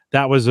fast.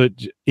 That was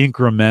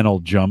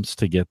incremental jumps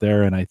to get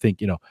there. And I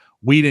think, you know,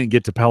 we didn't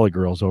get to pellet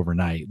grills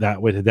overnight.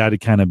 That had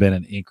kind of been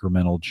an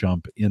incremental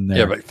jump in there.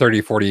 Yeah, but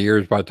 30, 40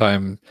 years by the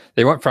time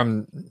they went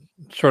from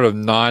sort of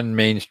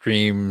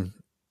non-mainstream,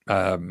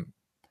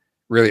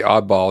 really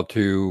oddball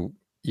to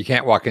you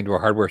can't walk into a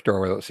hardware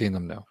store without seeing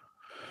them now.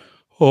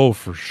 Oh,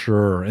 for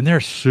sure. And they're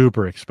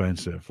super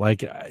expensive.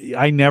 Like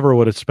I never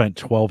would have spent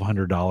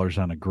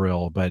 $1,200 on a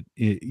grill, but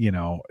you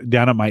know,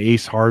 down at my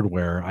Ace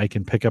Hardware, I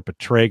can pick up a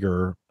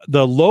Traeger,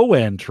 the low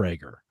end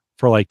Traeger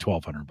for like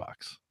 $1,200,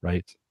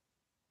 right?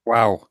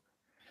 Wow.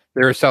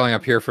 They were selling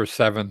up here for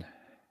 $700.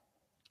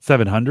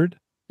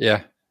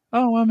 Yeah.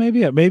 Oh, well,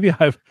 maybe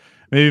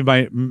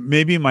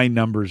my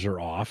numbers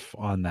are off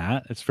on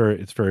that. It's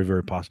very,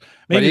 very possible.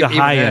 Maybe the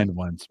high end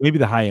ones. Maybe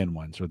the high end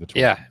ones are the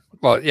 12. Yeah.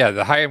 Well, yeah,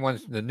 the high end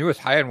ones, the newest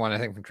high end one, I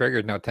think from Traeger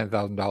is now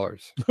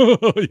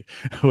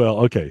 $10,000. Well,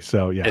 okay.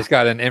 So yeah. It's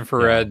got an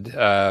infrared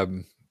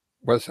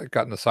what's it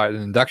got on the side?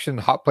 An induction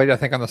hot plate, I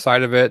think, on the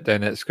side of it,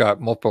 and it's got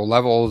multiple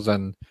levels,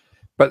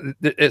 but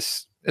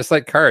it's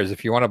like cars.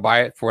 If you want to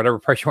buy it for whatever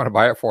price you want to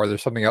buy it for,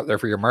 there's something out there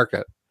for your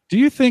market. Do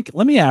you think,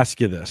 let me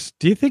ask you this.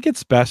 Do you think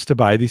it's best to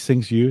buy these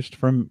things used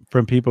from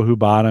people who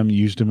bought them,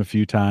 used them a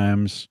few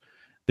times?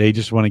 They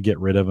just want to get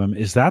rid of them.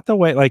 Is that the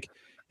way? Like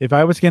if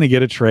I was going to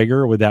get a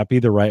Traeger, would that be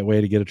the right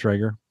way to get a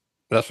Traeger?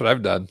 That's what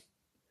I've done.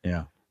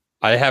 Yeah.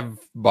 I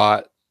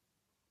bought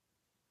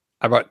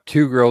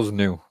 2 grills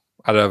new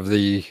out of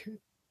the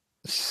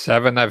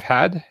 7 I've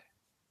had.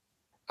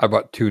 I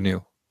bought 2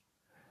 new.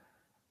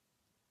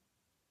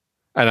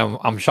 And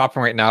I'm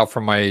shopping right now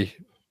for my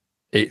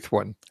 8th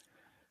one.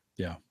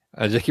 Yeah.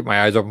 I just keep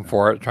my eyes open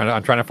for it.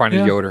 I'm trying to find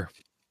a Yoder.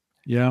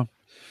 Yeah.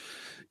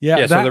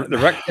 So the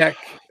Rec Tech,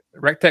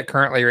 RecTech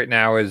currently right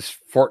now is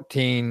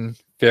 $14.50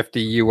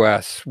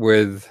 US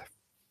with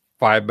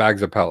 5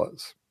 bags of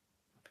pellets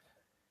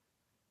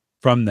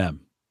from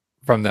them.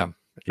 From them.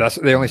 Yeah, That's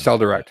they only sell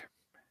direct.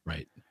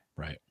 Right.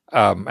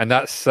 And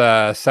that's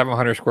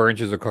 700 square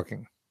inches of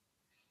cooking.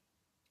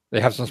 They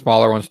have some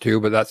smaller ones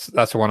too, but that's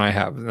the one I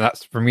have. And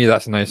that's for me,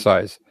 that's a nice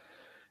size.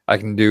 I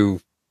can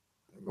do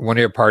one of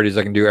your parties.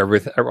 I can do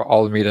everything,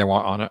 all the meat I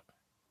want on it.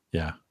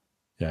 Yeah.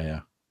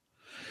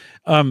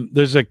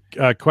 There's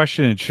a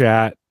question in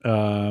chat.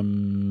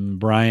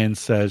 Brian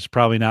says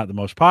probably not the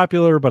most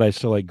popular, but I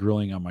still like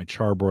grilling on my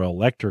Charbroil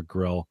electric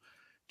grill.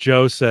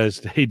 Joe says,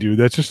 "Hey, dude,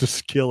 that's just a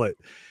skillet."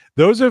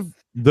 Those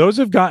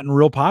have gotten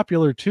real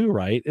popular too,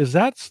 right? Is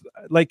that's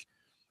like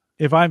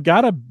if I've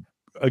got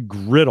a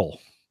griddle,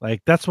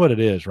 like that's what it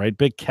is, right?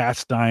 Big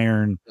cast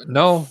iron.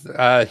 No,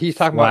 he's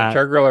talking about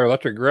char grill or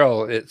electric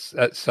grill. It's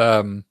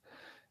the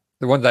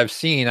ones I've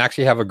seen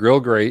actually have a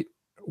grill grate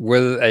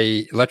with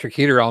a electric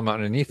heater element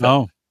underneath it.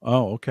 Oh,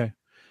 okay.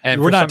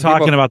 And we're not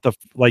talking about the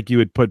like you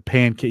would put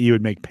you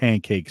would make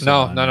pancakes.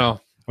 No.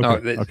 Okay. No,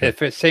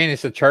 if it's saying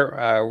it's a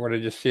char, what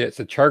did I just see? It's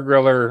a char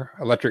griller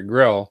electric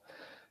grill.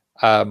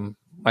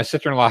 My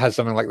sister-in-law has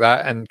something like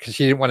that, and because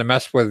she didn't want to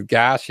mess with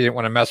gas, she didn't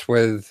want to mess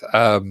with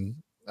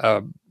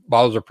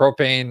bottles of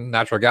propane,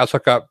 natural gas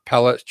hookup,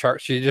 pellets,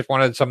 she just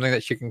wanted something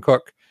that she can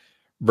cook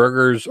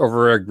burgers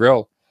over a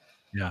grill.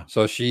 Yeah.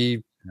 So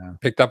she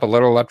picked up a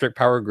little electric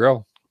power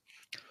grill.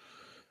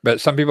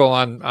 But some people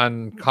on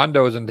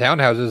condos and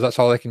townhouses, that's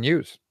all they can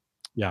use.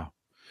 Yeah.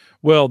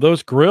 Well,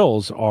 those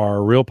grills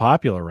are real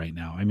popular right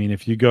now. I mean,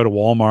 if you go to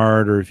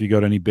Walmart or if you go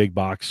to any big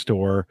box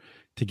store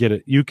to get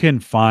it, you can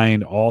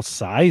find all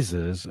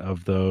sizes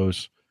of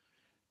those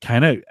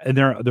kind of, and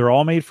they're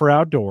all made for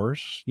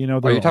outdoors. You know,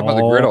 you're talking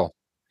about the griddle.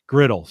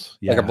 Griddles.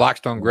 Yeah. Like a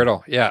Blackstone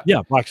griddle. Yeah.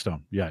 Yeah.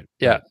 Blackstone. Yeah.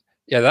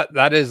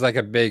 That is like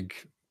a big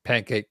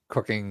pancake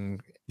cooking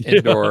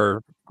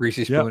indoor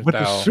greasy spoon but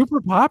style. they're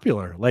super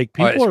popular. Like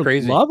people are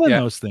crazy. Loving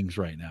those things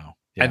right now.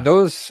 Yeah. And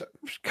those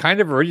kind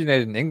of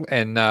originated in England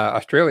and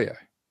Australia.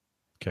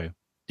 Okay.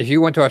 If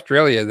you went to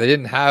Australia, they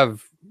didn't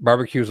have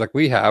barbecues like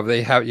we have.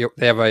 They have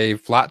a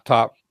flat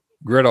top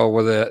griddle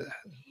with a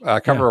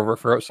cover over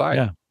for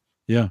outside.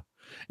 Yeah.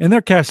 And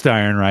they're cast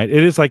iron, right?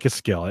 It is like a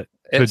skillet.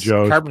 It's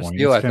carbon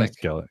steel, I think.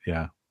 Skillet.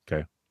 Yeah.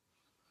 Okay.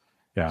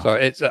 Yeah. So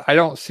it's I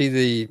don't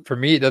see for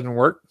me it doesn't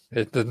work.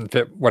 It doesn't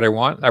fit what I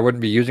want. I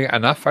wouldn't be using it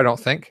enough, I don't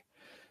think.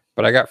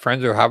 But I got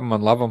friends who have them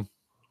and love them.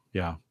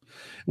 Yeah.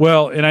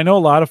 Well, and I know a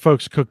lot of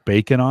folks cook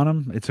bacon on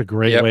them. It's a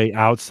great way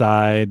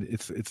outside.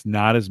 It's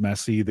not as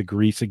messy. The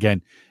grease,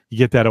 again, you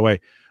get that away.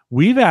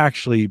 We've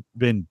actually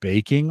been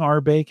baking our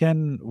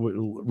bacon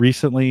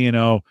recently. You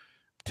know,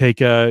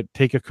 take a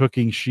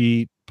cooking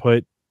sheet,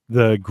 put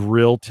the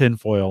grill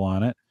tinfoil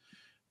on it,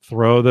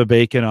 throw the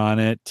bacon on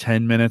it,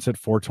 10 minutes at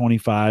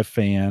 425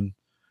 fan,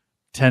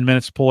 10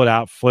 minutes, pull it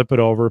out, flip it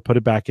over, put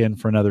it back in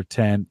for another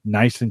 10,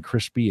 nice and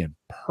crispy and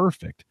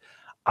perfect.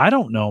 I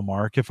don't know,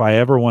 Mark, if I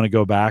ever want to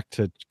go back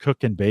to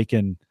cooking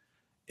bacon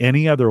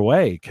any other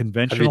way,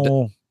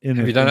 conventional.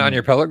 Have you done it on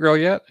your pellet grill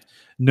yet?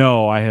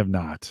 No, I have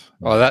not.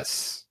 Well,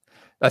 that's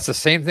the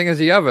same thing as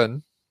the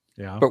oven.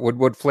 Yeah. But with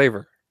wood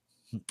flavor.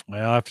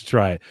 Well, I'll have to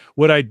try it.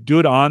 Should I do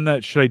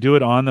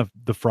it on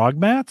the frog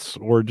mats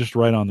or just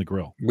right on the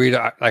grill?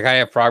 I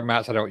have frog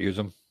mats. I don't use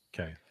them.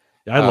 Okay.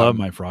 I love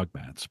my frog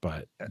mats,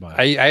 but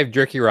I have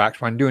jerky racks.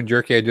 When I'm doing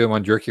jerky, I do them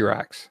on jerky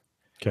racks.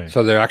 Okay.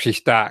 So they're actually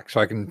stacked, so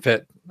I can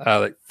fit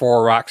like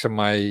 4 racks in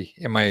my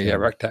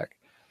RecTech.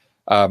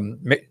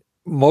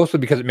 Mostly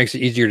because it makes it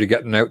easier to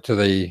get them out to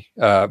the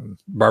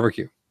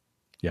barbecue.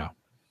 Yeah.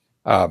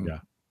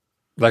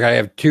 Like I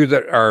have 2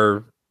 that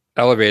are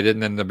elevated,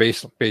 and then the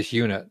base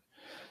unit.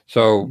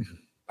 So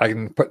I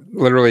can put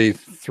literally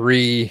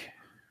 3.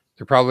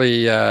 They're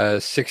probably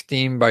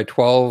 16 by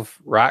 12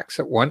 racks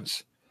at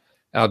once.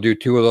 I'll do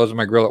 2 of those on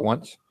my grill at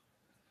once.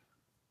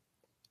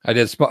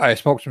 I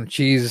smoked some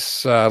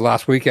cheese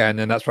last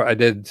weekend, and that's what I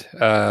did.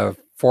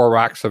 4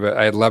 racks of it.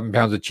 I had 11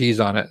 pounds of cheese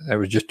on it. It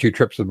was just 2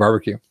 trips to the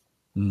barbecue.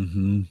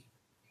 Mm-hmm.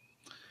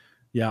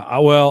 Yeah.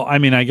 Well, I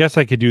mean, I guess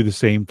I could do the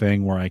same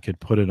thing where I could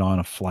put it on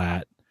a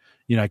flat.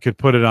 You know, I could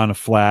put it on a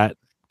flat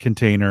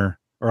container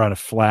or on a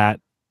flat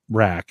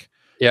rack.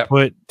 Yeah.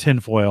 Put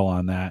tinfoil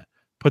on that.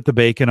 Put the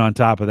bacon on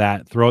top of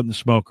that. Throw it in the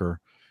smoker.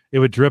 It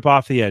would drip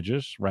off the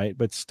edges, right?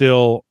 But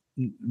still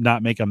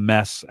not make a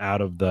mess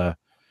out of the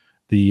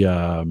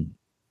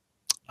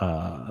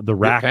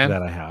rack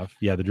that I have.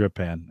 Yeah, the drip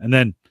pan.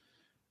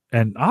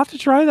 And I'll have to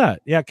try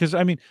that. Yeah, because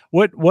I mean,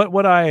 what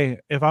would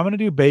if I'm gonna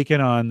do bacon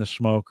on the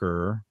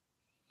smoker,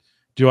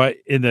 do I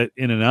in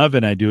an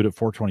oven I do it at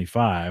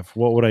 425.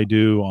 What would I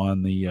do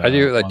on the I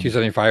do it like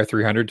 275,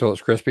 300 till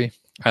it's crispy.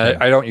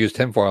 I don't use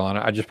tinfoil on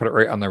it. I just put it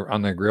right on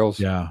the grills.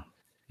 Yeah.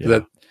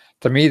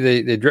 To me,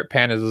 the drip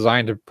pan is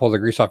designed to pull the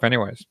grease off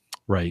anyways.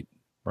 Right.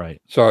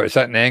 So it's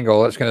at an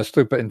angle. It's going to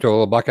sloop it into a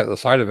little bucket at the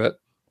side of it.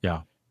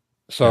 Yeah.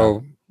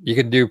 So you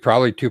can do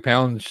probably 2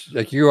 pounds.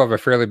 Like you have a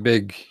fairly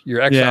big,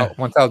 your XL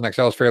 1000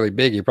 XL is fairly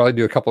big. You probably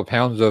do a couple of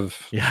pounds of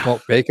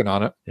smoked bacon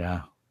on it.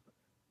 Yeah.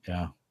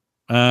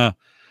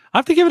 I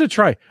have to give it a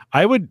try.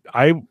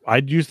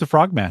 I'd use the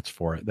frog mats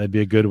for it. That'd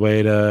be a good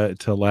way to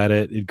let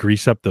it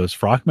grease up those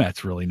frog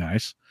mats really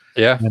nice.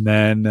 Yeah. And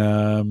then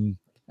and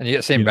you get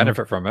the same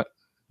benefit from it.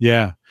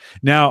 Yeah.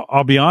 Now,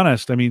 I'll be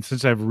honest. I mean,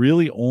 since I've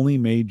really only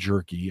made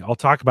jerky, I'll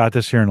talk about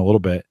this here in a little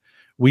bit.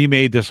 We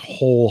made this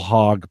whole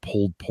hog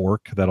pulled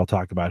pork that I'll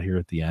talk about here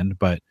at the end,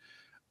 but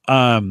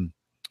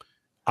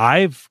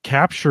I've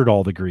captured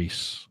all the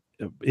grease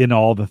in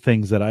all the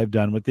things that I've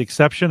done, with the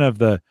exception of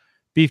the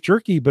beef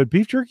jerky, but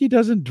beef jerky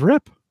doesn't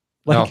drip.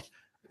 Like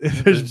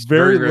there's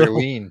very little,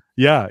 lean.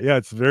 Yeah.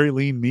 It's very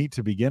lean meat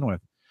to begin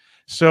with.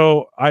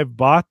 So I've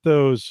bought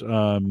those,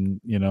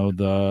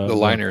 the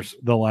liners,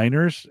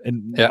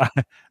 and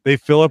they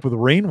fill up with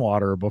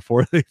rainwater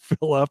before they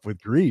fill up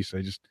with grease.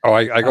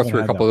 I go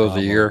through a couple of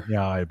those a year.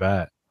 Yeah, I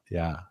bet.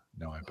 Yeah,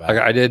 no, I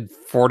bet. I did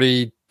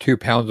 42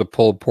 pounds of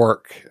pulled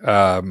pork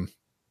a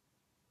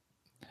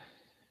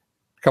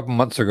couple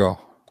months ago.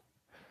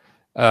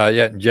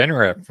 In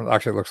January,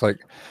 actually, it looks like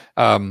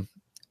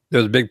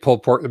there's a big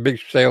pulled pork, the big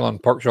sale on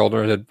pork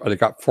shoulder. I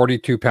got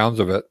 42 pounds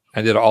of it.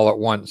 I did it all at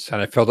once,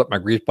 and I filled up my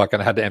grease bucket,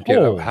 and I had to empty it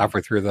out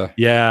halfway through the.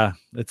 Yeah,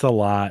 it's a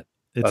lot.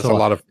 That's a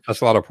lot of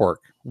pork.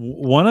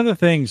 One of the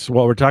things,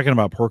 while we're talking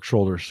about pork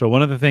shoulders, so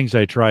one of the things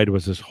I tried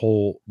was this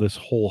whole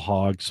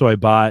hog. So I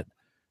bought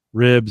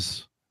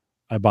ribs,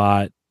 I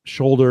bought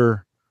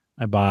shoulder,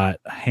 I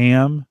bought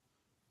ham,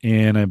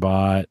 and I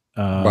bought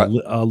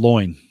a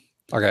loin.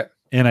 Okay.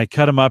 And I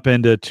cut them up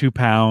into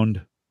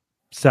 2-pound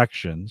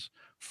sections,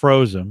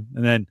 froze them,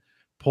 and then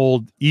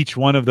pulled each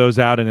one of those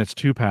out in its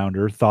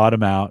 2-pounder, thawed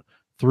them out,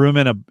 threw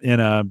them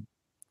in a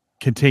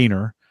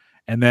container,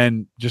 and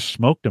then just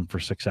smoked them for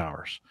 6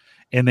 hours.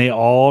 And they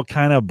all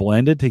kind of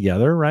blended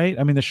together, right?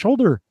 I mean, the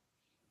shoulder's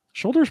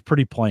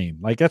pretty plain.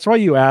 Like, that's why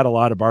you add a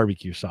lot of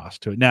barbecue sauce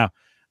to it. Now,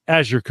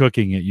 as you're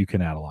cooking it, you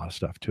can add a lot of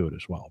stuff to it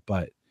as well.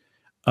 But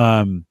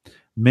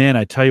man,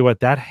 I tell you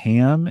what, that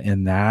ham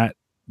and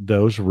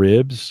those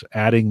ribs,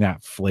 adding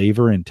that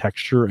flavor and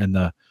texture, and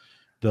the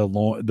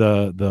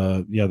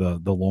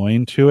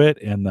loin to it,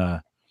 and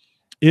I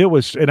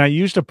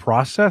used a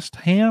processed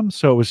ham,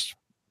 so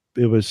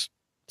it was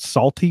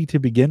salty to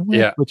begin with.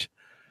 Yeah. Which,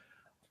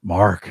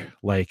 Mark,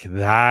 like,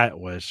 that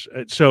was,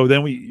 so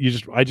then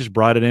I just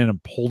brought it in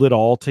and pulled it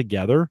all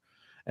together,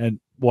 and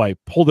I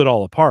pulled it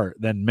all apart,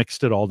 then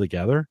mixed it all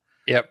together.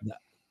 Yep.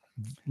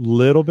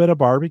 Little bit of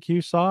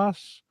barbecue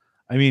sauce.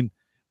 I mean,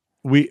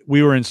 we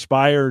were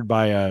inspired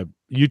by a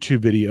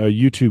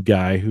YouTube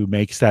guy who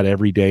makes that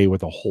every day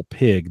with a whole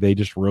pig. They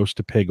just roast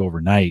a pig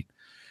overnight,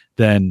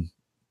 then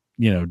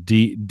debone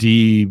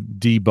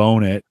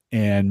it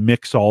and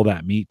mix all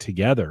that meat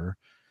together,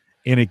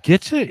 and it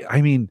gets it.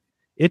 I mean,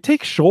 it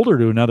takes shoulder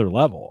to another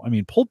level. I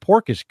mean, pulled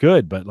pork is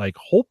good, but like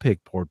whole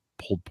pig pulled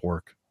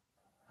pork,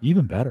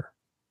 even better.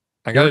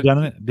 Have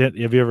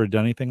you ever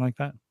done anything like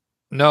that?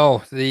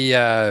 No,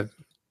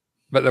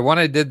 but the one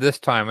I did this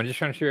time, I'm just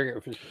trying to share.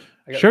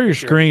 Share your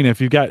screen if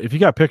you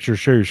got pictures.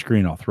 Share your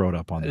screen. I'll throw it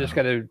up on. I just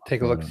got to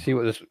take a look to see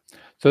what this.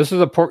 So this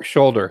is a pork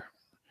shoulder,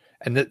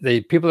 and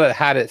the people that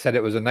had it said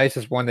it was the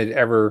nicest one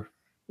the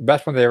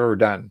best one they've ever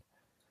done.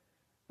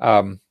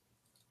 Let's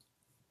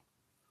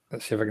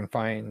see if I can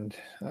find.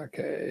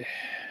 Okay.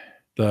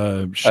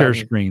 The share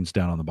screen's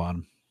down on the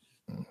bottom.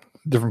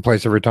 Different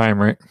place every time,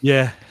 right?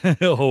 Yeah.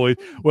 Always.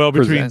 Well,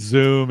 between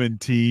Zoom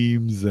and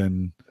Teams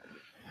and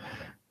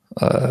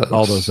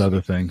all those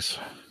other things.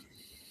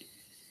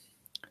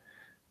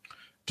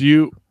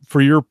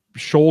 For your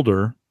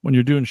shoulder, when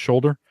you're doing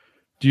shoulder,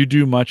 do you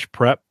do much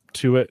prep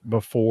to it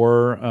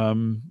before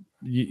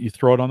you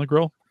throw it on the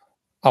grill?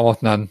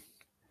 Almost none.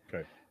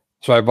 Okay.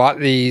 So I bought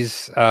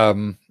these.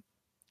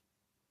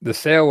 The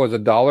sale was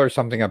 $1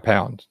 something a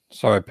pound.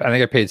 So I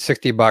think I paid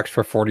 $60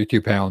 for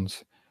 42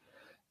 pounds.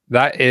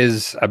 That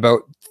is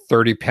about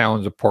 30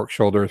 pounds of pork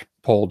shoulders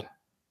pulled.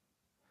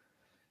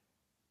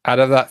 Out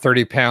of that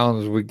 30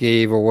 pounds, we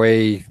gave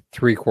away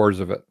 3/4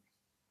 of it.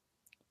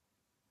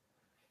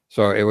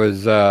 So it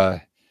was,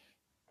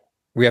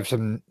 we have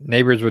some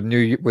neighbors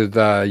with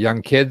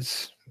young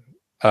kids,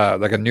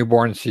 like a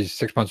newborn. She's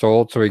 6 months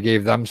old. So we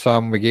gave them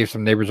some. We gave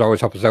some neighbors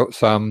always help us out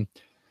some.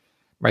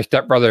 My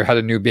stepbrother had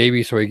a new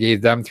baby, so we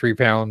gave them 3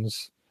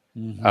 pounds.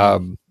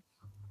 Mm-hmm.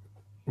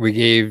 We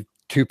gave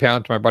 2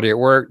 pounds to my buddy at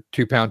work,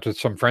 2 pounds to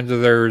some friends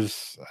of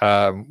theirs.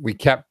 I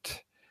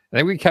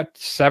think we kept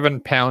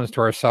 7 pounds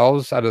to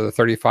ourselves out of the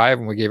 35,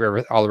 and we gave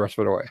all the rest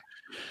of it away.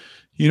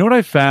 You know what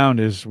I found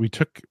is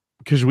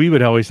because we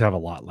would always have a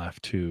lot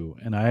left too.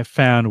 And I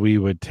found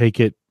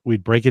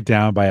we'd break it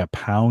down by a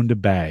pound a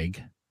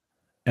bag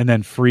and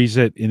then freeze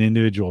it in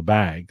individual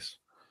bags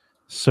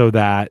so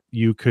that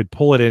you could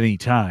pull it at any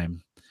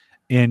time.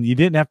 And you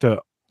didn't have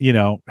to,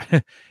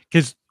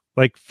 because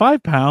like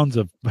 5 pounds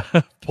of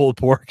pulled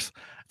porks,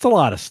 it's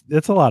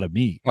a lot of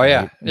meat. Oh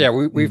yeah. Right? Yeah.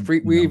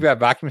 We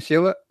vacuum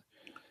seal it.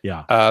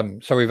 Yeah.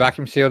 So we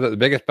vacuum sealed it. The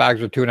biggest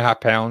bags were 2.5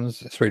 pounds.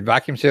 So we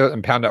vacuum seal it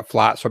and pound it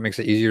flat. So it makes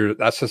it easier.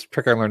 That's just a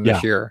trick I learned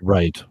this year.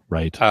 Right.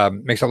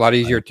 Makes it a lot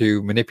easier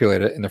to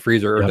manipulate it in the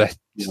freezer or to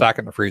stack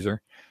it in the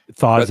freezer. It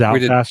thaws out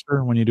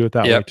faster when you do it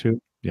that way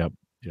too. Yep.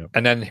 Yep.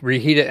 and then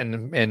reheat it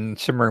in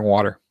simmering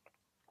water.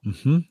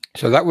 Mm-hmm.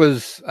 So that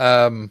was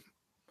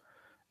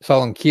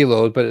selling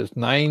kilos, but it's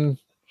 9.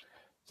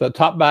 So the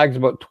top bag's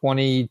about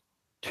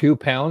 22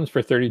 pounds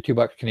for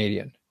 $32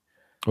 Canadian.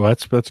 Well,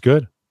 that's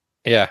good.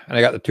 Yeah, and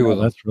I got the two of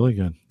them. That's really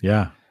good.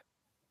 Yeah.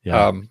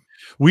 Yeah.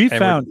 We and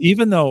found,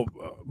 even though,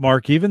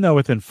 Mark, even though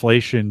with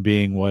inflation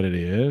being what it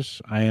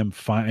is, I'm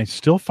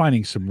still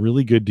finding some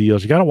really good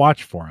deals. You got to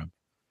watch for them.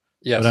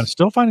 Yes. But I'm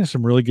still finding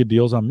some really good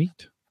deals on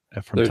meat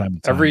from time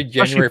to time. Every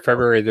January,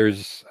 February,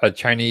 there's a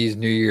Chinese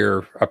New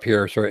Year up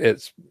here. So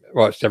it's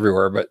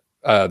everywhere, but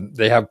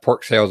they have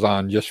pork sales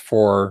on just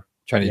for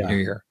Chinese New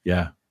Year.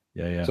 Yeah.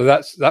 So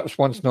that was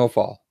one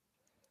snowfall.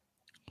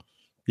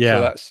 Yeah.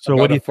 So that's so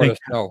what do you foot think? Of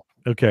snow.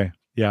 Okay.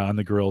 Yeah, on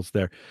the grills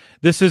there.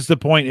 This is the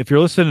point. If you're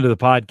listening to the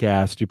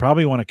podcast, you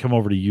probably want to come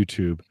over to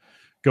YouTube.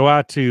 Go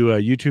out to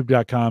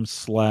youtube.com/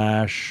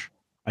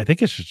 I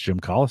think it's just Jim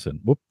Collison.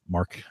 Whoop,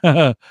 Mark.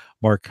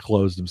 Mark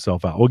closed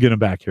himself out. We'll get him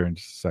back here in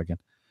just a second.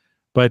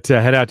 But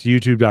head out to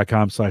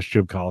youtube.com/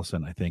 Jim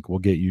Collison. I think we'll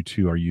get you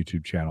to our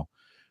YouTube channel.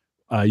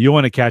 You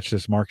want to catch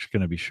this. Mark's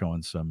going to be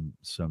showing some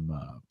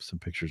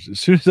pictures as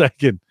soon as I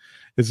can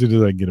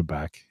get him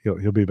back.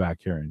 He'll be back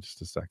here in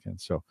just a second.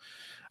 So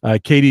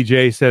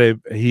KDJ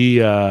said he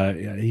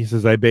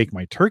says I bake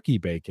my turkey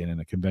bacon in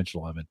a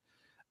conventional oven,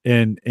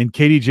 and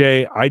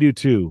KDJ, I do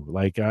too.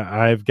 Like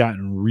I've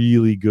gotten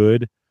really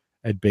good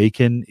at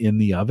bacon in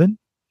the oven.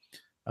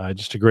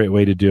 Just a great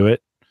way to do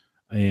it,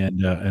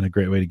 and a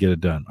great way to get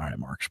it done. All right,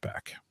 Mark's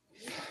back.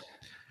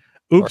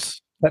 Oops.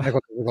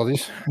 Technical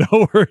difficulties.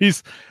 No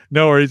worries.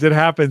 It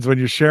happens when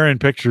you're sharing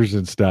pictures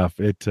and stuff.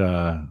 It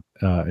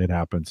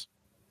happens.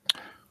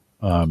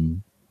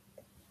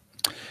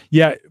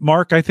 Yeah,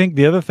 Mark, I think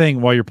the other thing,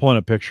 while you're pulling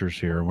up pictures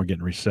here and we're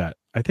getting reset,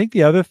 I think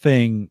the other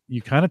thing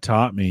you kind of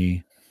taught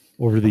me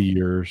over the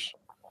years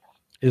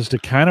is to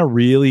kind of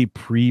really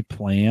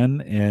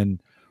pre-plan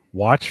and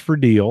watch for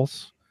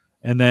deals.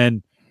 And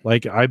then,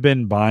 like, I've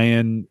been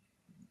buying,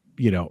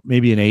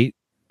 maybe an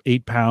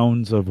 8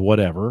 pounds of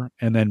whatever,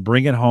 and then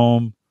bring it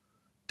home,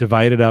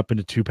 divide it up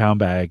into 2-pound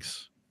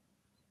bags,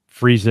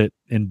 freeze it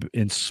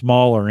in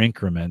smaller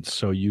increments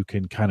so you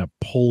can kind of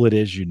pull it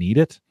as you need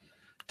it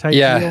type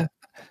deal.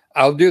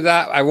 I'll do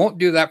that. I won't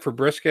do that for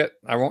brisket.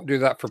 I won't do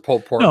that for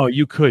pulled pork. No,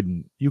 you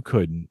couldn't.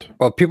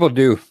 Well, people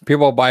do.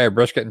 People buy a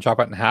brisket and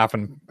chop it in half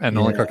and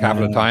only cook half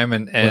at a time.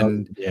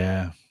 And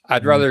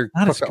I'd rather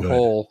cook it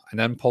whole and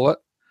then pull it,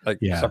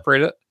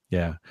 separate it.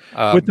 Yeah.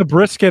 With the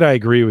brisket, I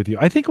agree with you.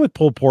 I think with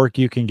pulled pork,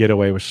 you can get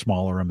away with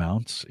smaller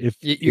amounts. If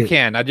you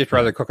can, I'd just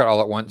rather cook it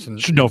all at once.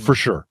 No, for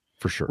sure.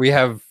 We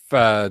have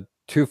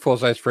 2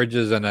 full-size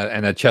fridges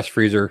and a chest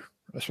freezer,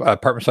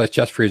 apartment-sized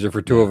chest freezer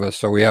for 2 of us.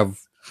 So we have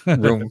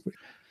room.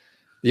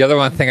 The other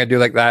one thing I do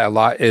like that a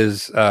lot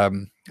is I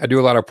do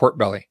a lot of pork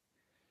belly.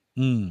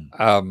 And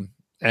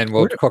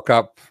we'll cook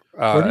up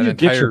where do you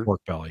get your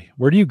pork belly?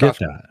 Where do you get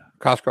that?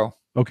 Costco.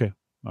 Okay.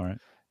 All right.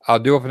 I'll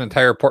do up an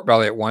entire pork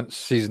belly at once,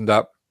 seasoned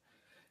up.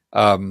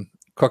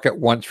 Cook it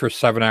once for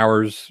 7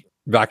 hours,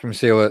 vacuum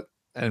seal it,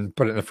 and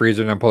put it in the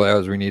freezer and then pull it out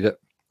as we need it.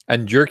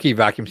 And jerky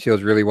vacuum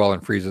seals really well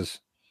and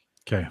freezes.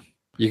 Okay.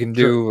 You can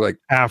do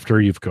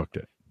after you've cooked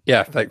it.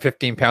 Yeah,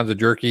 15 pounds of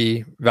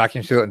jerky,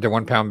 vacuum seal it into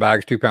 1-pound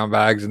bags, 2-pound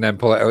bags, and then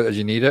pull it out as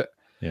you need it.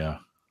 Yeah.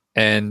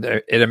 And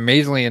it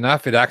amazingly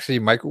enough, it actually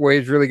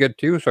microwaves really good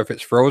too. So if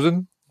it's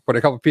frozen, put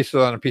a couple pieces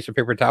on a piece of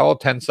paper towel,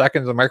 10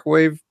 seconds of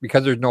microwave,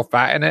 because there's no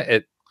fat in it,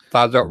 it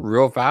thaws out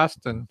real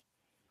fast. And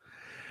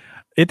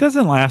it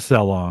doesn't last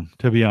that long,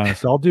 to be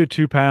honest. I'll do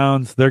 2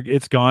 pounds.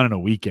 It's gone in a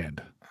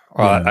weekend.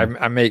 Well,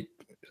 I make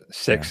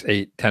 6,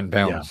 8, 10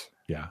 pounds.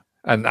 Yeah.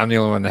 And I'm the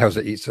only one in the house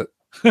that eats it.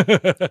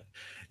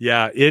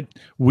 Yeah,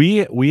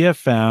 we have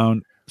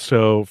found,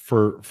 so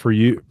for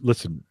you,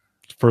 listen,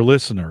 for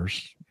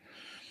listeners,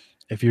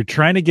 if you're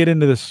trying to get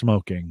into the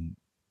smoking,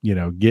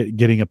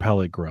 getting a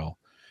pellet grill,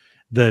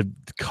 the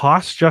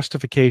cost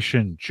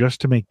justification just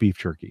to make beef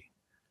jerky,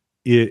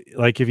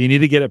 if you need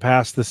to get it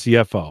past the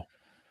CFO,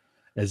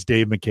 as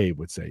Dave McCabe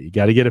would say, you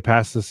got to get it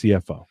past the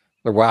CFO.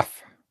 The WAF.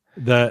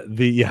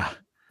 The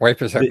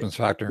wife acceptance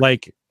factor.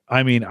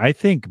 I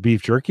think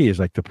beef jerky is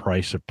like the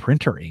price of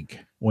printer ink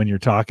when you're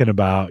talking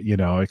about,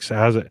 it's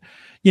 $7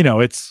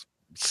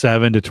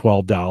 to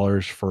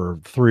 $12 for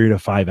 3 to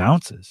 5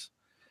 ounces.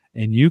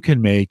 And you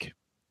can make,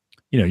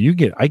 I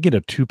get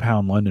a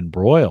 2-pound London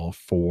broil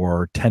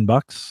for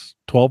 $10,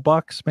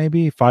 $12,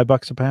 maybe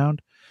 $5 a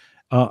pound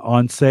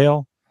on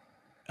sale.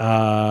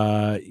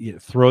 You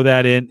throw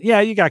that in. Yeah,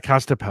 you got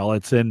Costa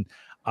pellets. And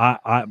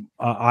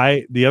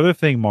the other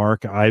thing,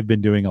 Mark, I've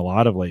been doing a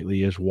lot of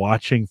lately is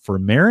watching for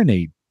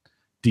marinade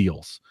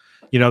deals.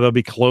 They'll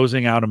be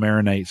closing out a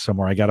marinade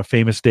somewhere. I got a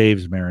Famous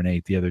Dave's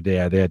marinade the other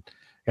day. They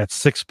had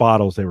 6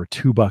 bottles. They were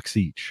 $2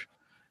 each.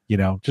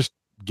 Just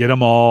get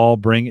them all,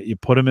 bring it. You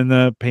put them in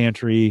the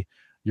pantry.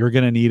 You're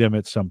going to need them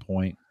at some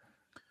point.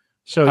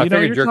 So, I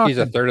figured jerky's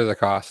a third of the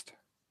cost.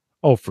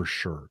 Oh, for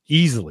sure.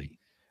 Easily.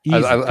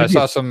 I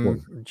saw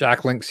some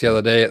Jack Links the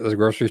other day at the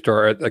grocery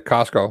store at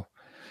Costco,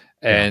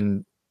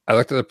 and I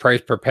looked at the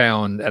price per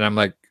pound, and I'm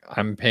like,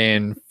 I'm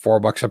paying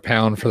 $4 a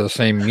pound for the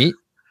same meat.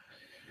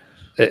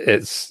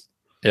 It's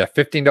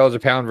 $15 a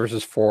pound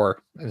versus $4.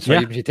 And so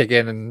even if you take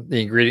in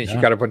the ingredients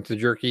you got to put into the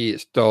jerky,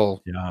 it's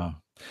still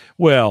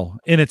well,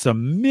 and it's a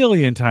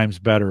million times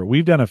better.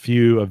 We've done a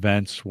few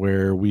events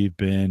where we've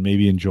been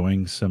maybe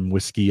enjoying some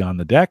whiskey on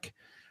the deck.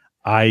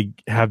 I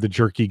have the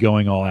jerky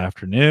going all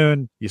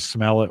afternoon. You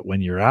smell it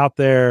when you're out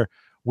there.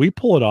 We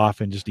pull it off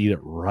and just eat it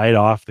right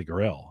off the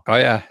grill. Oh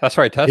yeah, that's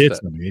why I test it.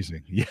 It's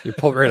amazing. Yeah. You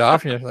pull it right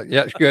off and you're like,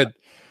 yeah, it's good.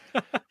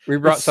 We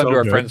brought some to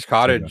our friend's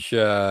cottage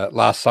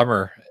last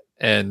summer,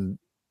 and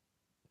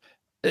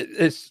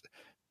it's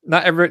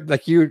not every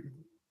like you're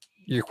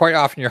quite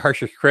often your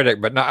harshest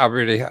critic, but not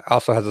everybody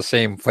also has the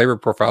same flavor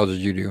profiles as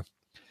you do.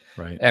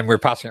 Right. And we're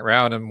passing it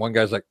around, and one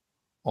guy's like,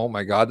 "Oh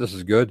my god, this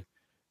is good."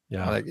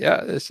 Yeah. I'm like,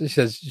 yeah. He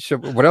says, so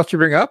 "What else do you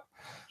bring up?"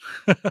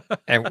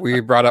 And we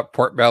brought up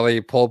pork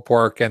belly, pulled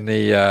pork, and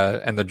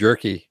the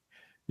jerky,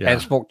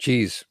 and smoked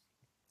cheese.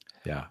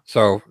 Yeah.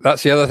 So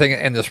that's the other thing.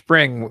 In the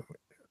spring,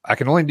 I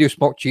can only do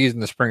smoked cheese in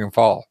the spring and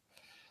fall.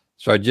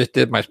 So I just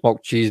did my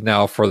smoked cheese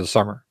now for the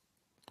summer.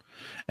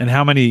 And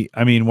how many?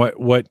 I mean,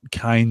 what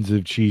kinds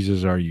of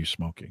cheeses are you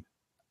smoking?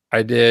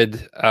 I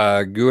did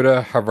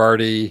Gouda,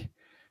 Havarti,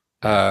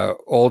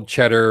 old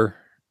cheddar,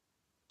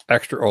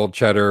 extra old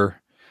cheddar.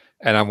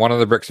 And on one of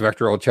the bricks of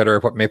extra old cheddar,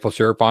 I put maple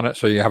syrup on it.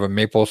 So you have a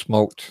maple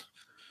smoked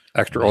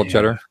extra old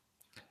cheddar.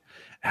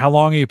 How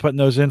long are you putting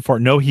those in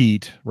for? No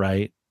heat,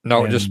 right?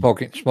 No, just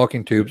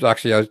smoking tubes.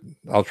 Actually,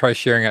 I'll try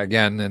sharing it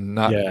again and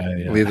not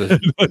leave the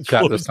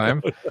chat this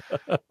time.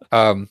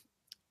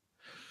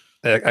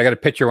 I got a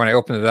picture when I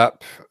opened it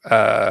up.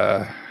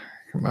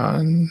 Come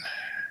on.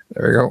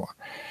 There we go.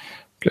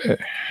 Okay.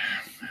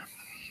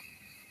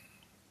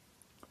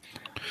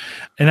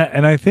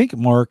 And I think,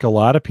 Mark, a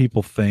lot of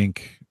people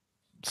think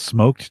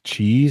smoked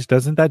cheese,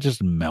 doesn't that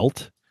just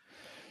melt?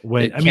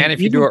 If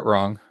you do it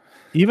wrong.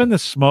 Even the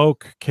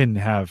smoke can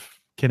have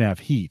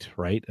heat,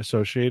 right,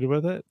 associated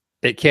with it.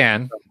 It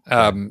can.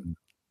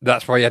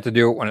 That's why you have to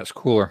do it when it's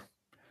cooler.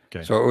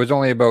 Okay. So it was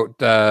only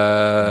about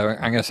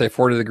I'm going to say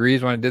 40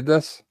 degrees when I did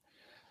this.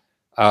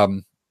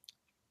 And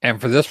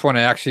for this one,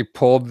 I actually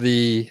pulled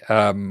the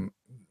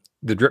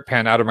drip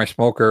pan out of my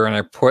smoker, and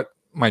I put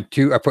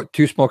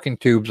two smoking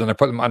tubes, and I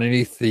put them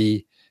underneath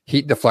the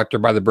heat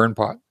deflector by the burn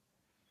pot.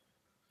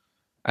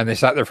 And they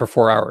sat there for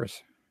 4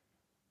 hours.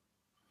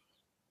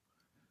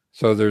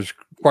 So there's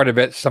quite a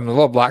bit. Some of the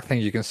little black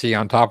things you can see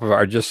on top of it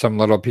are just some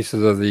little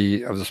pieces of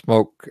the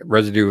smoke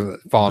residue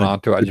falling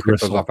onto it. I just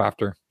picked those off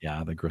after.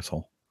 Yeah, the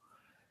gristle.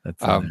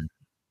 That's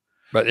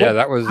but yeah,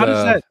 that was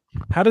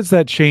how does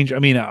that change? I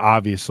mean,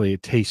 obviously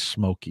it tastes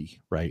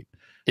smoky, right?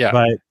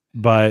 Yeah.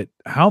 But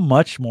how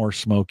much more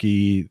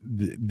smoky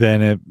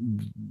than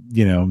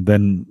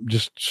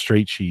just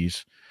straight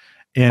cheese?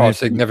 And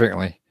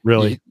significantly.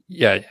 Really?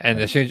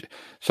 And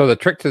so the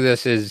trick to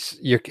this is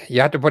you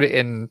have to put it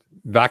in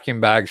vacuum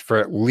bags for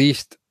at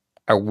least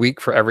a week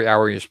for every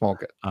hour you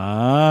smoke it.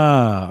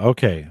 Ah,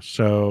 okay.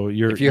 So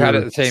if you had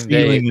it the same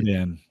day, it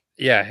in.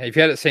 Yeah, if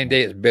you had it the same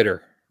day, it's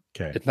bitter.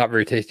 Okay. It's not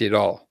very tasty at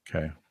all.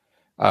 Okay.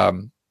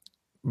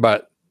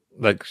 But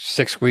like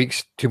 6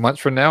 weeks, 2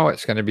 months from now,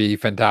 it's going to be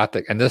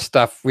fantastic. And this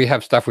stuff, we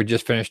have stuff we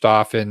just finished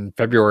off in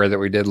February that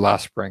we did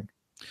last spring.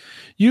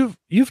 You've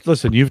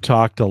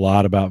talked a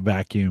lot about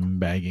vacuum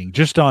bagging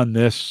just on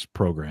this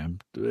program.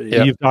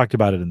 Yep. You've talked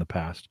about it in the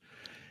past.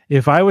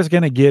 If I was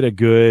going to get a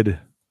good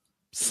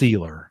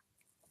sealer,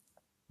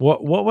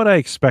 what would I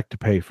expect to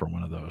pay for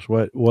one of those?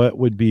 What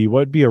would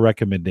be a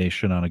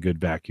recommendation on a good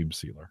vacuum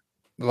sealer?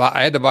 Well,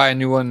 I had to buy a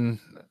new one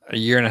a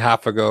year and a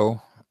half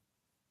ago.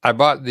 I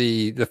bought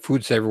the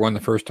Food Saver one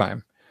the first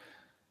time,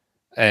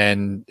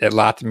 and it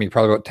lasted me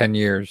probably about 10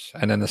 years.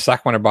 And then the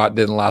second one I bought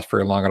didn't last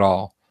very long at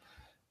all.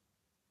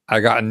 I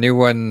got a new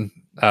one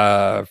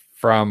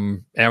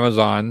from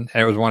Amazon,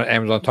 and it was one of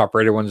Amazon's top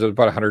rated ones. It was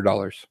about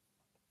 $100.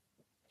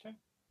 Okay.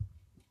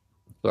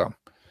 So,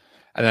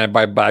 and then I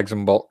buy bags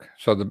in bulk.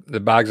 So the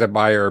bags I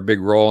buy are a big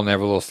roll, and they have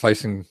a little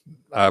slicing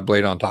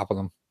blade on top of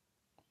them.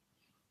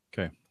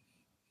 Okay.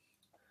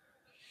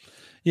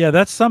 Yeah,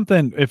 that's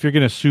something. If you're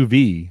going to sous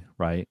vide,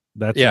 right?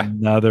 That's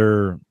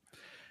another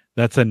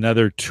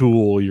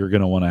tool you're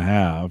going to want to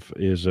have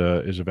is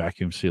a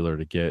vacuum sealer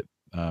to get.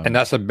 And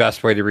that's the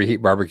best way to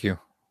reheat barbecue.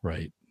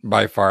 Right.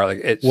 By far.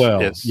 Like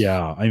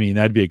yeah. I mean,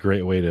 that'd be a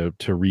great way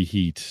to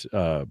reheat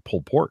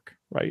pulled pork,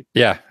 right?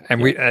 Yeah.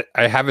 And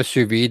I have a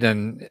sous vide,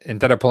 and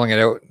instead of pulling it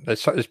out,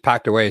 it's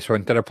packed away. So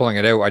instead of pulling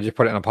it out, I just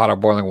put it in a pot of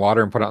boiling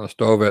water and put it on the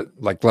stove at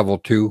like level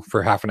 2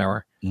 for half an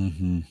hour.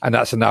 Mm-hmm. And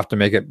that's enough to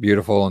make it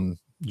beautiful and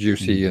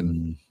juicy.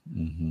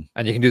 Mm-hmm.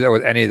 And you can do that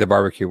with any of the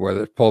barbecue,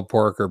 whether it's pulled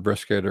pork or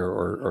brisket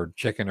or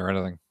chicken or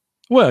anything.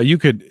 Well, you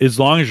could, as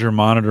long as you're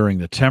monitoring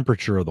the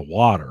temperature of the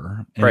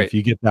water, and if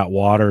you get that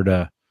water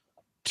to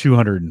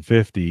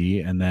 250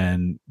 and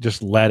then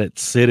just let it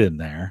sit in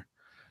there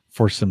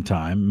for some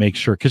time, make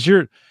sure, because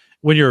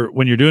when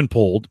you're doing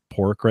pulled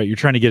pork, right, you're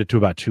trying to get it to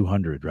about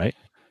 200, right?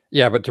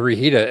 Yeah, but to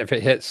reheat it, if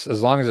it hits,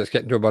 as long as it's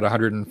getting to about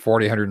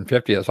 140,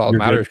 150, that's all that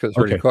matters, because it's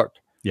already cooked.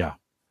 Yeah.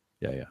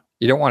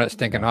 you don't want it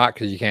stinking hot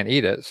because you can't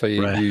eat it. So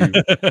Right.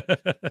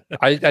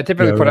 I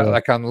typically Yeah, put it really.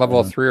 like on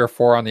level 3 or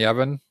 4 on the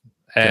oven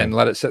and Okay.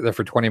 let it sit there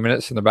for 20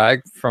 minutes in the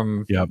bag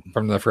from Yep.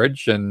 the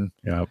fridge, and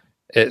Yep.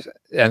 it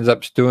ends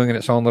up stewing in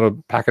its own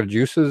little packet of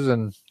juices,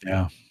 and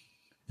Yeah.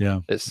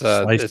 Yeah. it's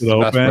Slice it the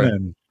best open way.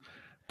 and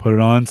put it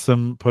on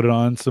some Put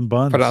on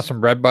buns.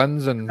 some bread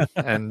buns and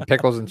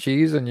pickles and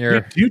cheese, and Do you,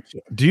 you're. do you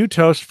do you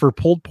toast for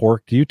pulled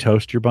pork? Do you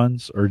toast your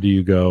buns or do It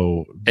you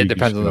depends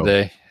just on the go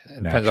day. It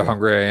depends how natural?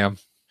 hungry I am.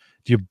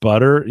 Do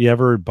you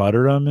ever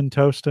butter them and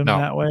toast them No,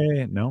 that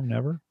way? No,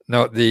 never.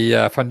 no. The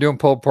if I'm doing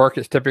pulled pork,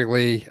 it's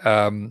typically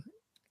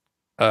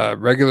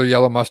regular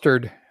yellow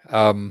mustard,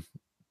 um,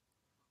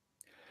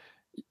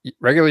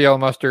 regular yellow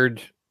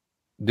mustard,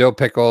 dill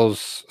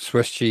pickles,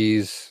 Swiss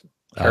cheese,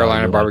 Oh,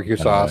 Carolina you like it barbecue that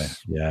way.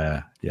 sauce,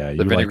 Yeah. Yeah.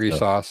 the vinegary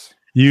sauce.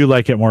 You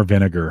like it more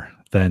vinegar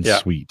than Yeah,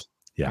 sweet.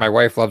 Yeah. my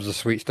wife loves the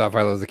sweet stuff.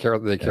 I love the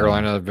Yeah.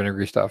 Carolina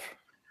vinegary stuff. I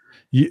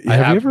Have you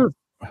have ever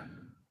I have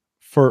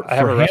for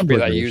a recipe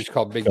that I hamburgers? use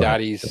called Big Go ahead.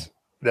 Daddy's.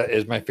 That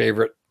is my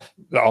favorite.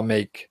 That I'll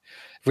make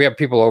if we have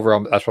people over.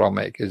 That's what I'll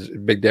make is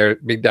Big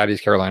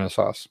Daddy's Carolina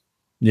sauce,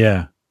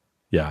 Yeah.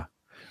 Yeah.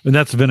 And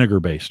that's vinegar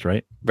based,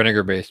 right?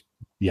 vinegar based,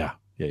 Yeah.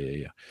 Yeah.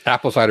 Yeah.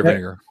 apple cider Yeah.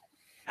 vinegar.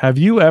 Have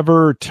you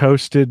ever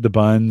toasted the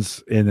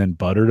buns and then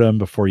buttered them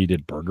before you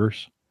did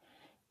burgers?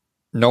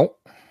 Nope.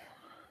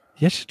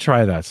 You should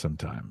try that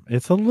sometime.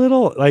 It's a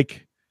little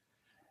like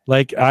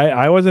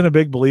I wasn't a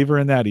big believer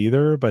in that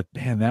either, but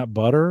man, that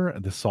butter,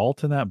 the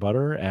salt in that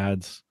butter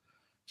adds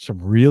some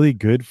really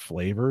good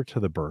flavor to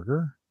the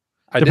burger.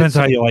 Depends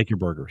how you like your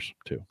burgers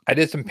too. I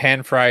did some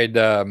pan fried.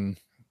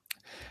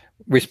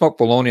 We smoked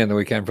bologna on the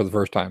weekend for the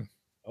first time,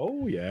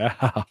 Oh yeah.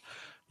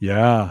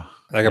 Yeah.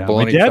 like a Yeah. My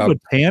bologna dad chub.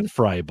 would pan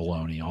fry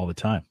bologna all the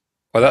time.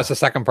 Well, Yeah. that's the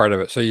second part of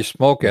it. So you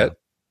smoke Yeah. it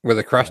with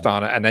a crust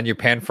on it, and then you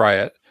pan fry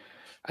it.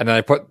 And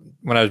then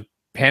when I was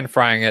pan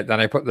frying it, then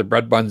I put the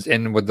bread buns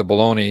in with the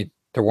bologna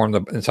to warm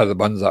the inside of the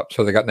buns up,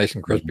 so they got nice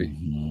and crispy.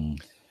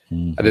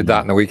 I did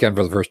that on the weekend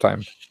for the first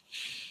time.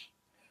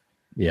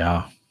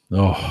 Yeah.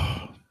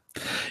 Oh.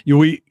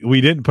 We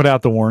didn't put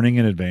out the warning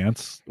in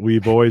advance.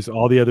 We've always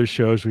all the other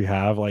shows we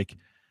have like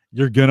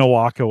you're gonna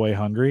walk away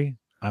hungry.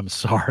 I'm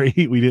sorry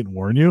we didn't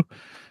warn you,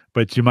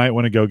 but you might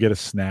want to go get a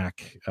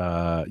snack.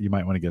 You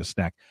might want to get a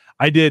snack.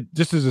 I did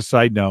just as a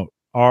side note.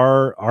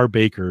 Our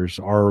bakers,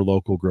 our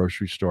local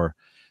grocery store,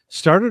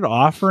 started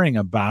offering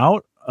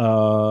about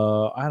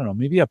I don't know,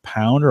 maybe a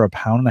pound or a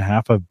pound and a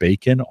half of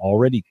bacon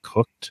already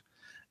cooked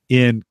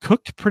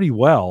pretty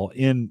well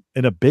in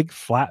a big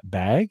flat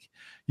bag.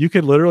 You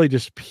could literally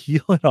just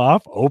peel it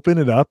off, open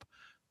it up,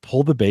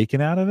 pull the bacon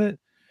out of it.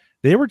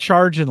 They were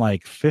charging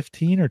like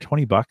 15 or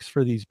 20 bucks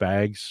for these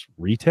bags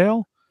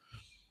retail.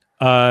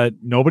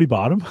 Nobody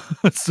bought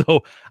them.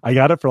 So I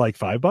got it for like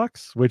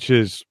 $5, which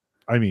is,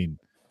 I mean,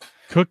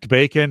 cooked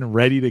bacon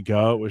ready to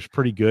go. It was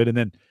pretty good. And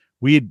then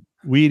we'd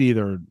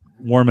either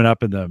warm it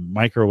up in the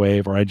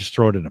microwave or I just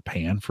throw it in a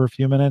pan for a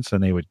few minutes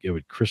and it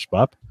would crisp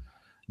up.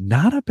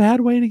 Not a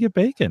bad way to get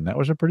bacon. That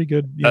was a pretty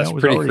good, That's it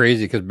was pretty already.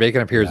 crazy because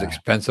bacon up here is Yeah.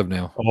 expensive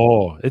now.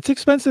 Oh, it's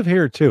expensive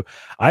here too.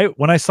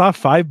 When I saw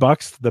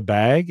 $5 the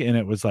bag and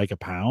it was like a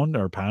pound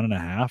or a pound and a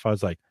half, I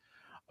was like,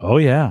 oh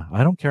yeah,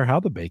 I don't care how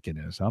the bacon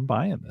is. I'm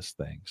buying this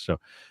thing. So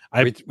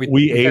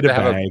we ate tend a to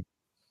have bag.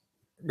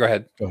 Go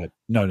ahead. Go ahead.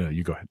 No,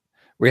 you go ahead.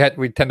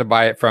 We tend to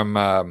buy it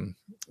from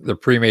the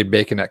pre-made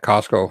bacon at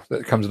Costco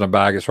that comes in a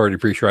bag. It's already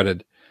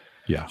pre-shredded.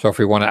 Yeah. So if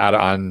we want to add it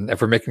on,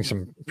 if we're making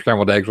some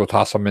scrambled eggs, we'll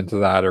toss them into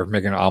that, or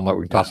making an omelet,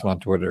 we can toss them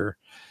onto it, or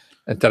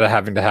instead of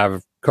having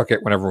to cook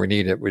it whenever we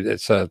need it.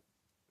 It's a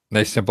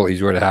nice, simple,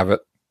 easy way to have it.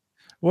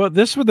 Well,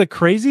 the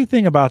crazy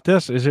thing about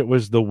this is it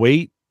was the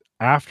weight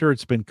after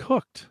it's been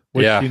cooked,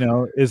 which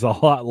is a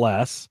lot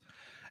less.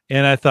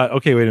 And I thought,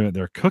 okay, wait a minute,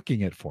 they're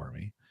cooking it for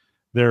me.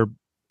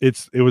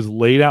 It was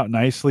laid out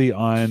nicely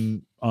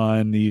on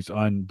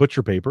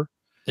butcher paper.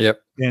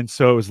 Yep. And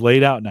so it was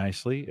laid out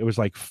nicely. It was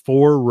like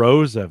 4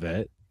 rows of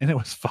it, and it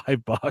was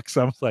 $5.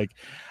 I was like,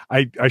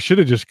 I should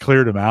have just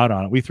cleared them out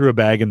on it. We threw a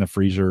bag in the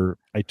freezer.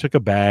 I took a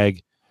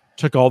bag,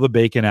 took all the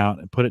bacon out,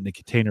 and put it in a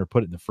container,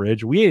 put it in the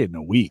fridge. We ate it in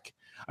a week.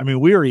 I mean,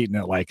 we were eating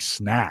it like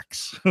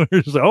snacks. We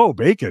were just like,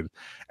 bacon,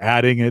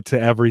 adding it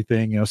to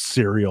everything,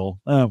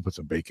 cereal. Put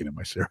some bacon in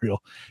my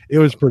cereal. It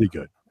was pretty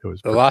good. It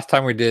was the last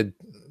time I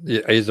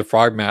used the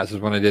frog mats is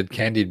when I did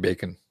candied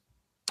bacon.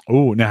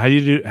 Oh, now how do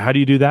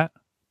you do that?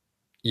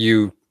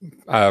 You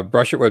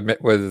brush it with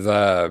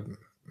I'm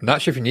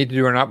not sure if you need to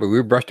do it or not, but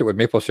we brushed it with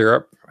maple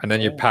syrup, and then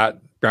you pat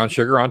brown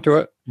sugar onto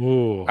it.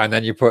 Ooh. And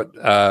then you put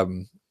a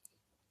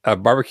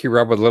barbecue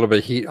rub with a little bit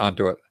of heat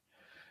onto it,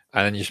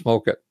 and then you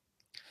smoke it.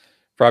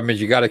 Problem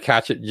is you got to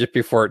catch it just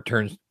before it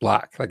turns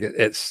black. Like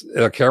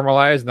it'll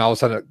caramelize, and all of a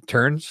sudden it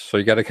turns. So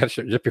you got to catch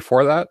it just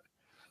before that.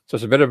 So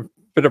it's a bit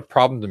of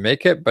problem to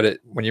make it, but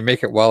when you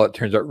make it well, it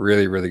turns out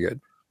really, really good.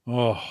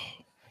 Oh.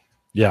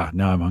 Yeah,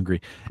 now I'm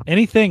hungry.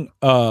 Anything,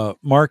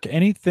 Mark,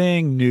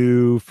 anything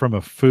new from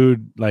a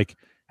food, like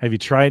have you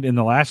tried in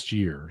the last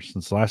year,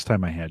 since the last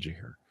time I had you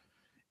here?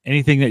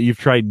 Anything that you've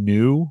tried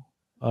new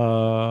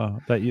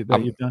that you've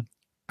done?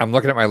 I'm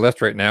looking at my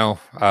list right now.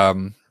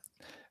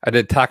 I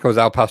did tacos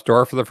al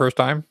pastor for the first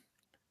time.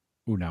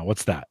 Ooh, now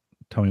what's that?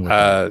 Tell me what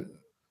that is.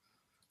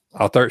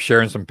 I'll start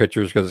sharing some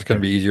pictures because it's going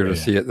to be easier Yeah, to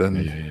see it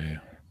than.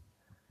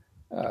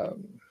 Yeah.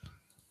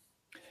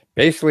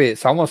 Basically,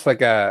 it's almost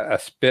like a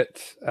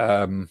spit.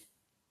 It's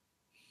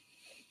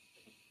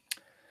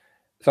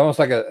almost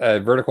like a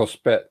vertical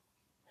spit.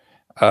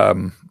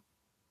 This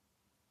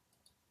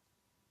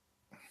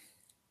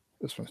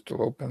one's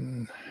still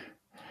open.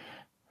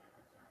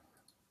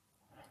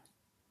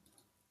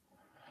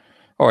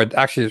 Oh, it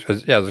actually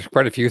is. Yeah, there's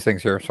quite a few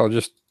things here. So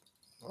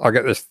I'll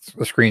get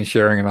the screen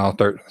sharing and I'll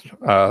start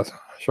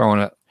showing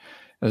it.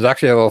 There's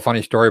actually a little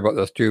funny story about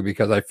this too,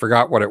 because I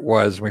forgot what it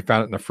was. We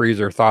found it in the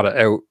freezer, thawed it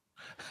out,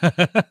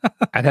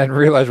 and then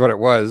realized what it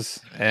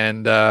was,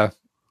 and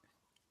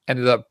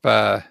ended up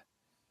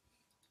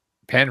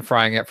pan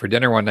frying it for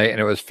dinner one night, and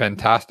it was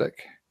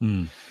fantastic.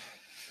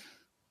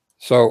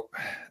 So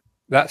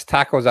that's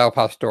tacos al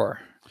pastor.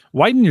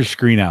 Widen your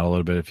screen out a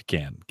little bit if you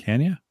can.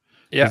 Can you?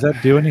 Yeah. Does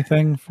that do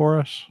anything for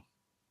us?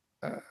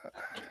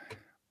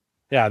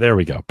 Yeah, there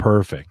we go.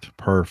 Perfect.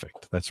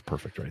 That's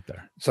perfect right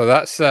there. So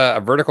that's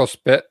a vertical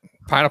spit,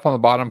 pineapple on the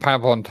bottom,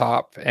 pineapple on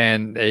top,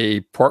 and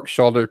a pork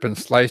shoulder that's been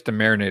sliced and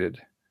marinated.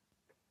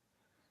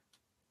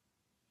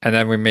 And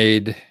then we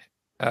made,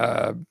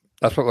 that's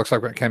what it looks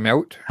like when it came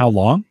out. How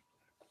long?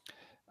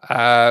 It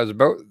was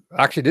about,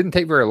 actually didn't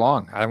take very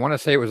long. I want to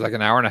say it was like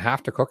an hour and a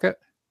half to cook it.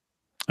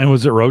 And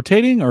was it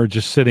rotating or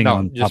just sitting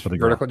on top of the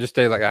vertical, grill? just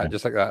stay like that,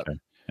 just like that. Okay.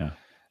 Yeah.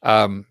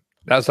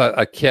 That's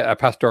a kit, a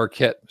pastor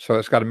kit. So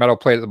it's got a metal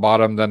plate at the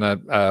bottom, then a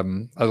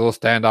little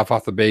standoff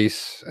off the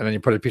base, and then you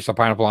put a piece of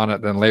pineapple on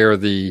it, then layer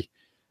the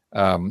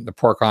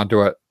pork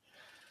onto it.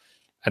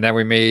 And then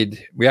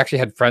we actually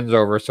had friends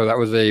over, so that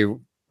was a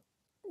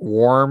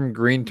warm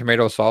green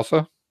tomato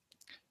salsa.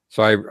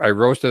 So I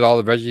roasted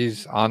all the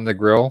veggies on the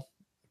grill,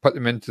 put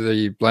them into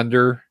the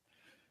blender,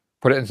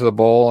 put it into the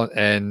bowl,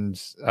 and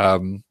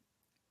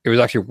it was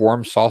actually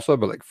warm salsa,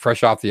 but like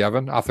fresh off the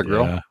oven, off the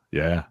grill.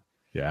 Yeah.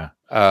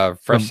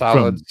 Fresh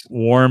salads, from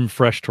warm,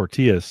 fresh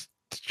tortillas,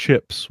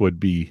 chips would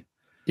be.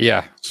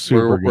 Yeah,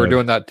 we're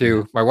doing that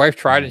too. My wife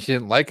tried and she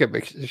didn't like it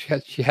because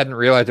she hadn't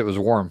realized it was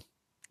warm.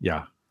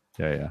 Yeah.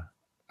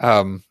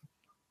 So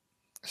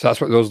that's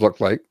what those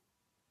look like.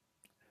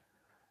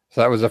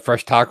 So that was a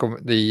fresh taco,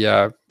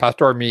 the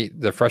pastor meat,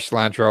 the fresh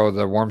cilantro,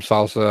 the warm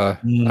salsa,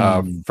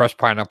 fresh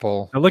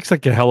pineapple. It looks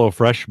like a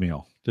HelloFresh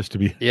meal, just to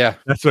be. Yeah,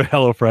 that's what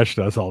HelloFresh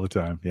does all the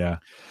time. Yeah.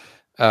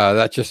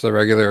 That's just the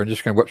regular. I'm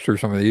just going to whip through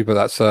some of these, but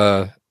that's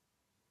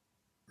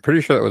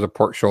pretty sure that was a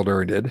pork shoulder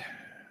we did.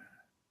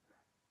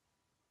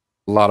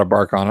 A lot of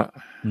bark on it.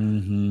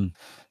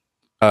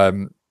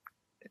 Getting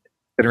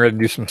ready to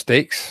do some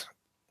steaks.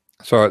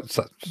 So it's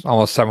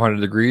almost 700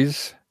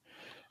 degrees,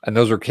 and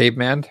those are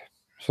caveman,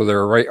 so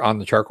they're right on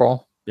the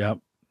charcoal. Yep.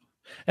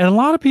 And a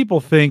lot of people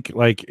think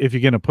like if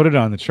you're going to put it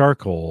on the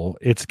charcoal,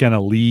 it's going to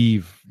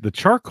leave the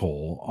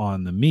charcoal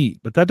on the meat,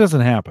 but that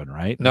doesn't happen,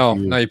 right? No,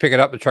 you pick it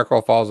up, the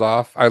charcoal falls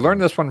off. I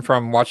learned this one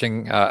from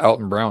watching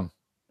Elton Brown.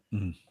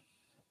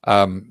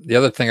 The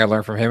other thing I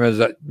learned from him is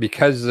that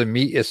because the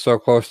meat is so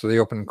close to the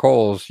open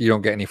coals, you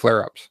don't get any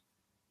flare-ups.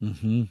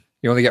 You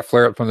only get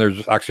flare-ups when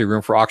there's actually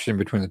room for oxygen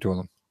between the two of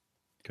them.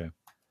 Okay.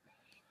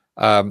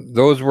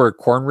 Those were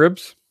corn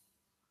ribs.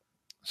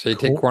 So you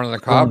take corn on the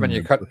cob and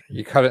you cut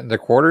it into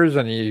quarters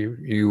and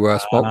you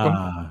smoke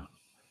them.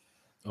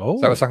 Oh,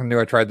 so that was something new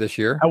I tried this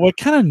year. What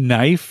kind of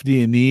knife do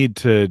you need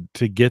to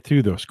get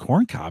through those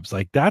corn cobs?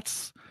 Like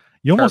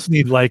you almost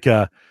need like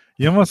a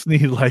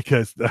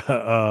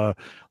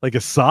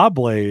saw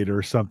blade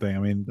or something. I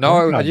mean,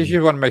 no, I just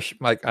use one of my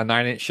like a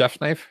 9-inch chef's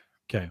knife.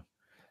 Okay.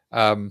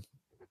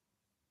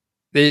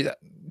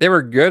 They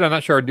were good. I'm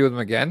not sure I'd do them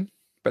again,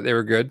 but they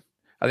were good.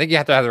 I think you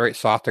have to have the right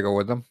sauce to go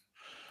with them.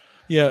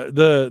 Yeah,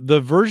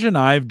 the version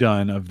I've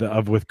done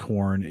of with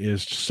corn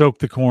is soak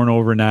the corn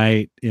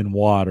overnight in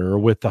water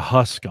with the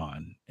husk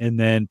on, and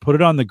then put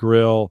it on the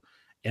grill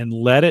and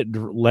let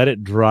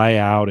it dry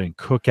out and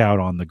cook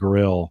out on the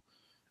grill.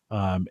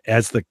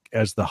 As the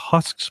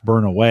husks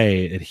burn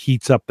away, it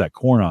heats up that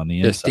corn on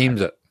the inside. It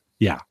steams it.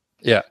 Yeah.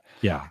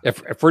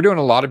 If we're doing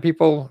a lot of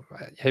people,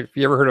 have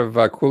you ever heard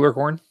of cooler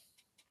corn?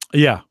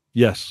 Yeah.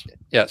 Yes.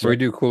 Yeah. So we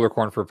do cooler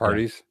corn for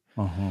parties.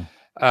 Yeah.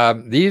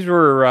 These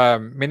were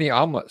mini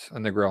omelets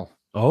on the grill.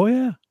 Oh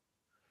yeah.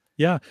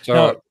 So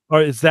now,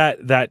 or is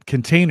that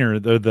container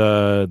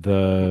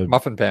the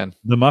muffin pan?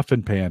 The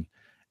muffin pan,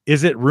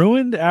 is it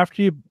ruined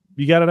after you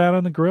got it out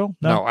on the grill?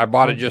 No, I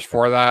bought it just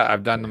for that.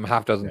 I've done them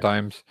half dozen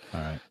times.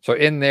 All right. So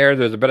in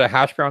there's a bit of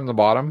hash brown on the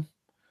bottom.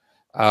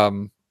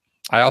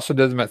 I also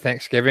did them at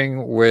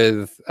Thanksgiving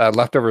with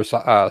leftover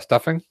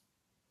stuffing.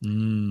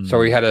 So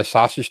we had a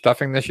sausage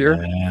stuffing this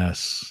year.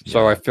 Yes.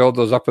 So I filled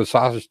those up with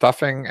sausage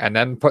stuffing and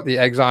then put the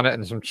eggs on it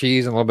and some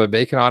cheese and a little bit of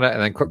bacon on it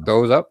and then cooked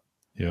those up.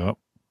 Yep.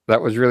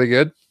 That was really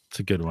good.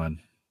 It's a good one.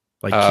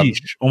 Like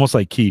quiche, almost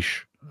like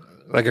quiche.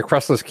 Like a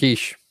crustless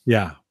quiche.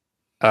 Yeah.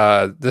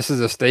 This is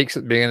the steaks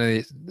at the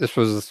beginning. This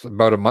was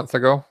about a month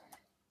ago.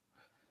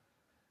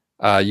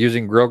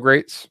 Using grill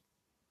grates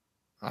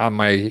on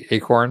my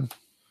Acorn.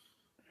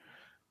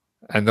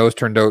 and those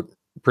turned out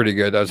pretty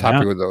good. I was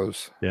happy with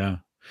those. Yeah.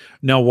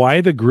 Now,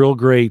 why the grill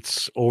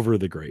grates over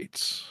the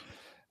grates?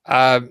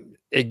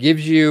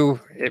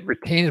 It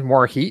retains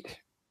more heat.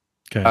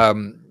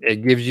 Okay.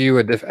 It gives you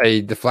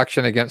a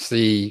deflection against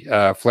the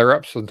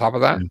flare-ups on top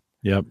of that.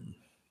 Yep.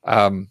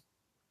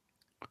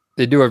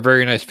 They do a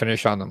very nice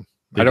finish on them.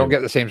 I don't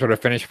get the same sort of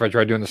finish if I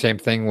try doing the same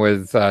thing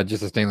with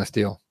just a stainless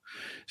steel.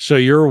 So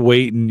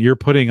you're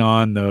putting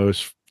on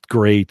those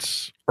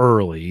grates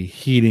early,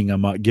 heating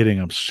them up, getting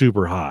them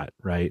super hot,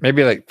 right?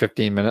 Maybe like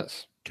 15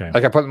 minutes. Okay.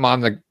 Like I put them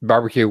on the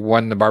barbecue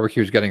when the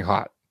barbecue is getting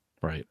hot.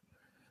 Right.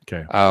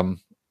 Okay.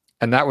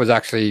 And that was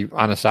actually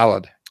on a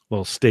salad.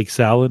 Little steak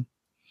salad.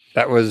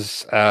 That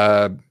was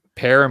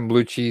pear and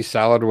blue cheese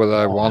salad with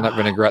a walnut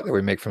vinaigrette that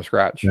we make from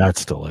scratch.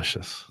 That's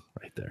delicious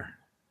right there.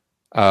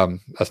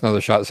 That's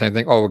another shot. The same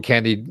thing. Oh, with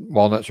candied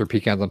walnuts or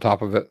pecans on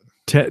top of it.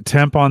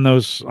 Temp on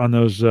those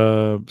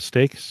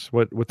steaks.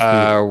 What's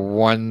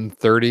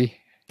 130.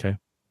 Okay.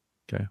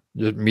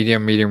 Just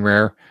medium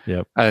rare.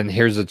 Yep. And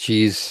here's the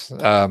cheese.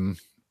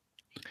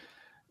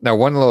 Now,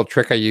 one little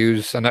trick I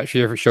use, I'm not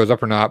sure if it shows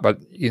up or not,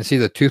 but you can see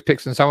the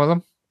toothpicks in some of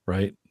them.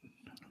 Right.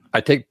 I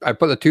put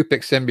the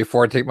toothpicks in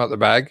before I take them out the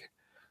bag,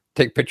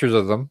 take pictures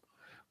of them,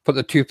 put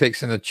the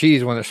toothpicks in the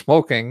cheese when they're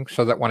smoking,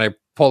 so that when I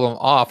pull them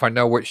off, I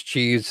know which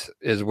cheese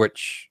is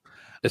which.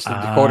 It's the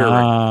decoder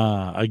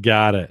ring. I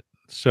got it.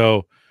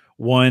 So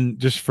one,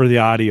 just for the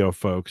audio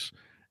folks,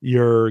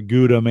 your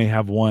Gouda may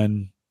have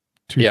one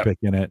toothpick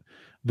in it.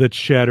 The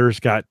Cheddar's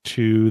got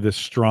 2.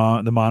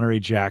 The Monterey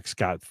Jack's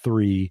got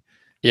 3.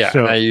 Yeah,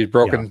 so, and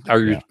I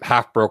use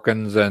half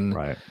brokens, and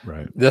right.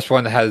 This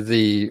one has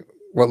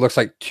what looks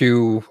like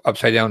 2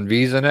 upside down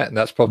V's in it, and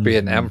that's supposed to be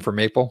an M for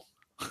maple.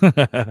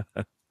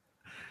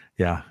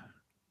 Yeah.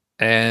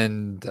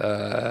 And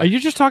are you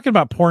just talking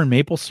about pouring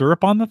maple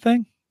syrup on the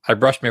thing? I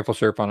brushed maple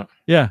syrup on it.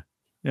 Yeah.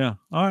 All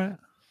right.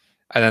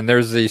 And then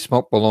there's the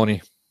smoked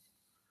bologna.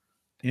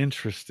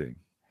 Interesting.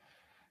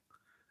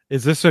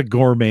 Is this a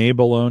gourmet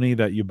bologna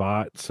that you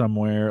bought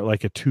somewhere,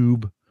 like a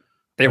tube?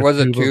 It was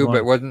a tube.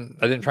 It wasn't.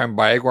 I didn't try and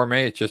buy a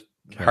gourmet. It's just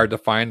hard to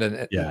find.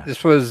 And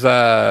this was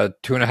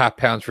 2.5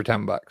 pounds for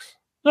 $10.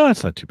 No,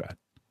 that's not too bad.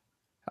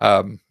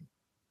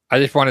 I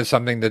just wanted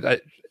something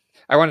that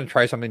I wanted to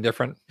try something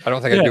different. I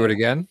don't think I'd do it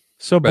again.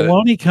 So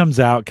bologna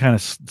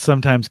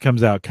sometimes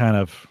comes out kind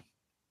of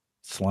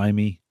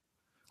slimy.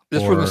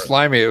 This wasn't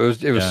slimy. It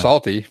was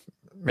salty,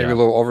 maybe a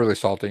little overly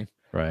salty.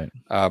 Right.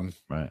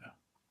 Right.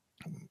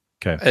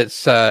 Okay.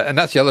 It's and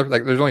that's the other,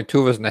 like, there's only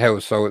 2 of us in the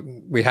house, so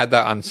we had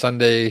that on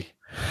Sunday.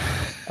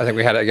 I think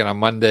we had it again on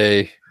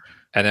Monday,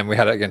 and then we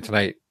had it again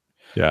tonight.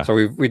 Yeah. So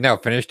we now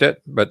finished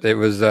it, but it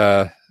was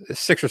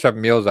 6 or 7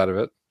 meals out of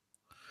it.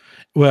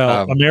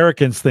 Well,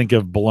 Americans think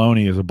of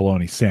bologna as a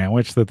bologna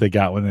sandwich that they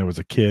got when they was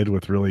a kid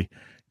with really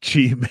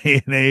cheap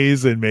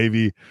mayonnaise and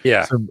maybe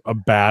a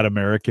bad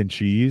American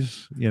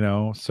cheese,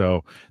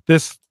 So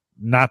this,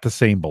 not the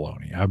same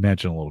bologna. I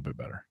imagine a little bit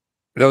better.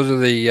 Those are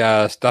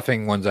the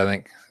stuffing ones, I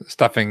think.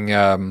 Stuffing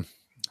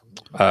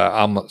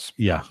omelets.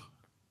 Yeah.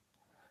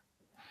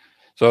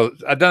 So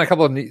I've done a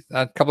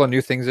couple of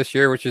new things this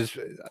year,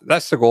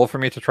 that's the goal for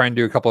me, to try and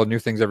do a couple of new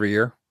things every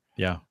year.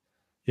 Yeah.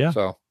 Yeah.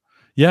 So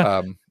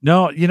yeah.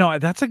 No,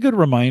 that's a good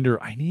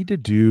reminder. I need to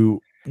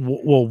do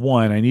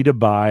one. I need to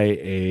buy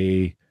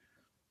a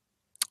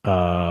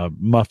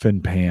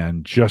muffin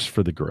pan just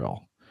for the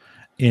grill,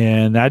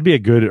 and that'd be a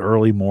good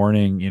early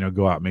morning.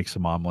 Go out and make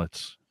some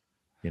omelets.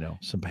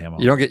 Some ham.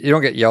 You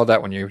don't get yelled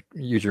at when you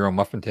use your own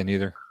muffin tin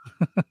either.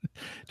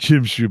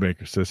 Jim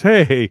Shoemaker says,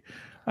 "Hey,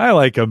 I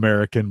like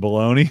American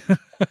bologna."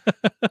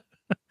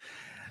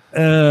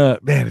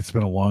 Man, it's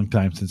been a long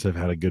time since I've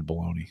had a good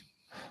bologna.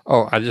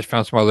 Oh, I just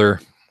found some other.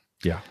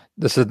 Yeah,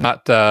 this is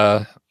not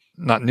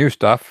new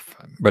stuff,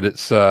 but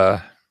it's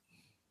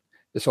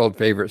old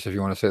favorites, if you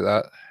want to say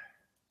that.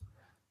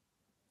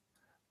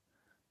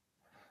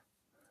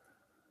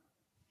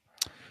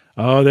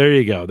 Oh, there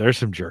you go. There's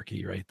some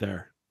jerky right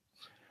there.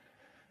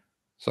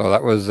 So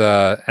that was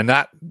and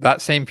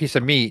that same piece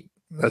of meat,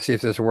 let's see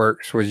if this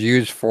works, was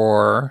used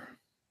for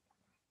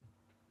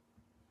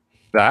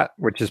that,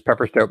 which is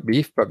pepper stout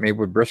beef, but made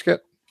with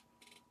brisket.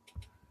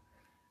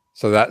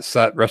 So that's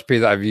that recipe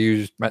that I've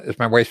used. It's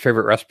my wife's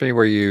favorite recipe,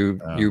 where you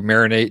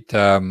marinate,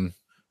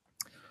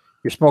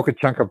 you smoke a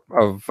chunk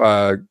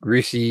of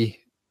greasy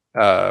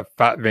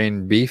fat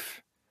vein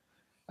beef,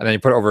 and then you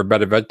put it over a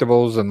bed of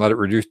vegetables and let it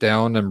reduce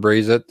down and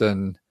braise it.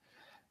 And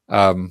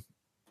so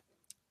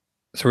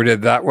we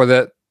did that with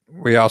it.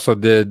 We also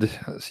did,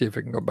 let's see if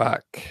we can go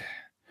back.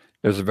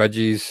 There's the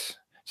veggies.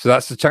 So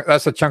that's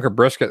a chunk of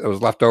brisket that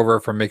was left over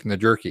from making the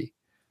jerky.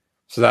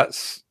 So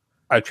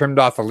I trimmed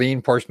off the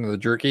lean portion of the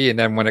jerky, and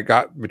then when it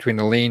got between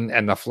the lean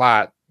and the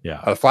flat,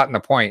 the flat and the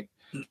point,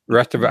 the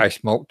rest of it I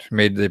smoked,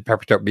 made the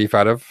pepper stout beef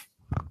out of.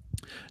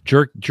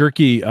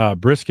 Jerky,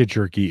 brisket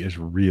jerky is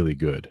really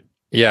good.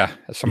 Yeah,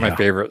 it's some of my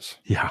favorites.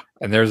 Yeah.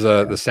 And there's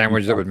the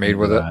sandwich that was made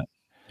with it.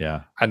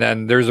 Yeah. And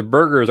then there's the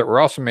burgers that were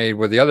also made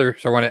with the other.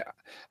 So when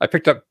I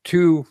picked up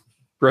 2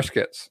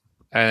 briskets,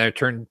 and I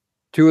turned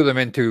 2 of them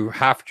into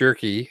half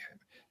jerky,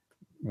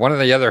 one of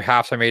the other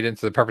halves I made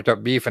into the pepper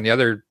top beef, and the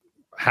other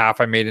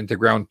half I made into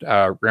ground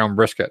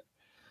brisket.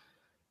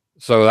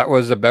 So that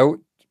was about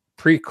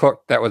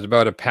pre-cooked. That was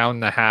about 1.5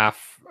 pounds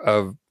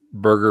of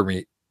burger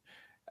meat,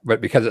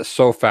 but because it's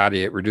so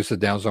fatty, it reduces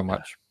down so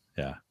much.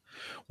 Yeah.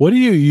 What do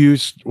you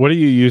use? What are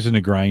you using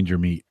to grind your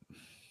meat?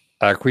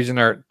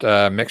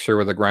 Cuisinart mixer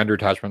with a grinder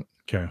attachment.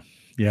 Okay.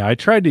 Yeah, I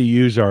tried to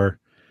use our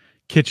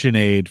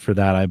KitchenAid for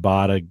that. I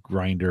bought a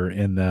grinder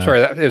in the.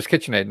 Sorry, it was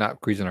KitchenAid, not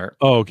Cuisinart.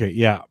 Oh, okay.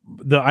 Yeah.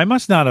 I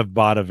must not have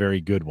bought a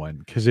very good one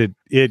because it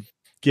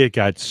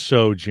got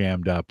so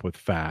jammed up with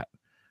fat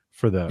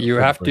for the. You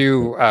have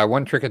to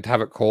one trick is to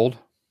have it cold.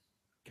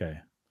 Okay.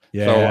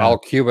 Yeah. So I'll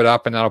cube it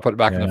up and then I'll put it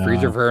back in the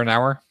freezer for an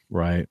hour.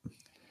 Right.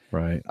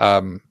 Right.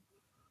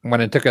 When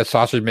I took a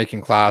sausage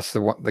making class,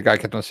 the guy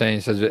kept on saying,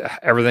 he says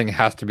everything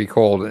has to be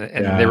cold,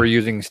 and they were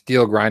using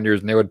steel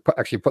grinders, and they would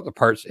actually put the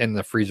parts in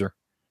the freezer.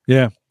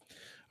 Yeah.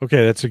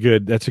 Okay, that's a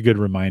good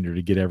reminder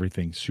to get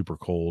everything super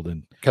cold,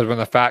 and because when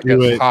the fat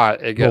gets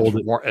hot, it gets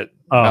warm, it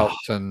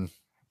melts, and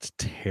it's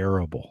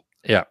terrible.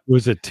 Yeah, it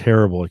was a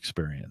terrible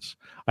experience.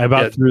 I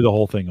about threw the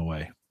whole thing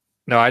away.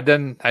 No, I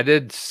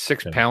did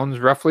 6 pounds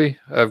roughly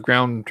of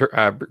ground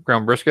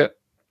brisket.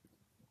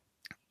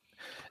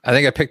 I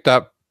think I picked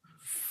up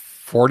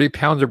 40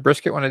 pounds of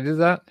brisket when I did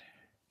that.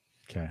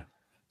 Okay.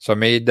 So I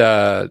made,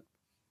 I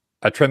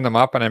trimmed them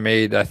up and I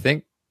made, I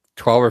think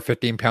 12 or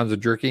 15 pounds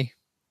of jerky,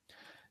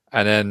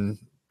 and then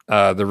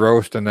the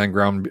roast, and then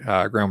ground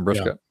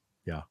brisket.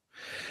 Yeah.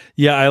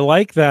 Yeah. I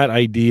like that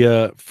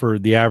idea for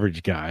the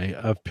average guy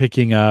of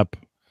picking up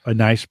a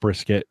nice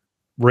brisket,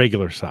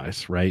 regular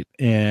size, right?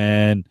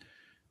 And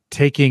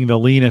taking the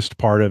leanest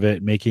part of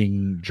it,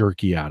 making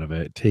jerky out of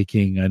it,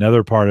 taking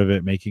another part of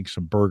it, making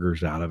some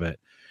burgers out of it.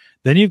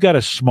 Then you've got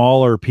a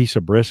smaller piece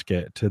of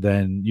brisket to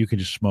then you can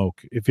just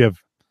smoke if you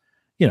have,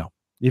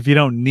 if you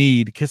don't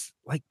need, because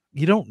like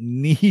you don't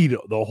need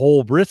the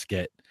whole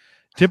brisket.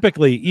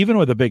 Typically, even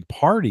with a big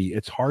party,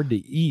 it's hard to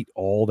eat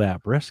all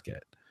that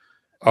brisket.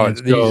 Oh,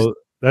 so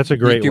that's a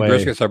great way.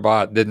 These 2 briskets I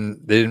bought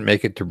didn't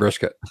make it to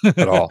brisket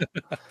at all.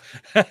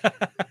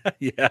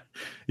 Yeah.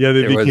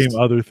 They became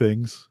other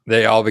things.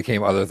 They all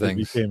became other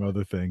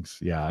things.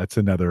 Yeah,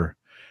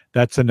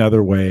 that's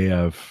another way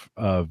of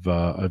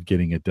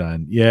getting it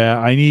done. Yeah,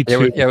 I need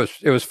to.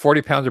 It was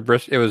 40 pounds of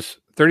brisket. It was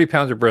 30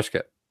 pounds of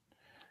brisket.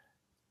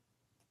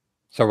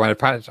 So by the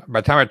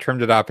time I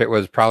trimmed it up, it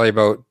was probably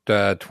about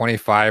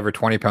 25 or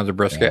 20 pounds of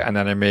brisket, and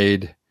then I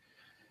made,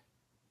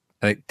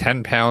 I think,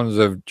 10 pounds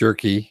of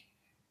jerky.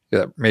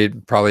 That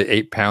made probably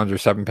 8 pounds or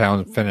 7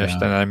 pounds finished,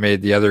 and I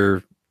made the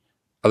other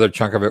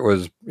chunk of it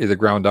was either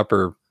ground up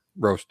or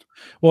roast.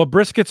 Well,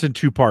 brisket's in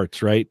 2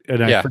 parts, right?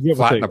 And I forget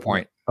flat and a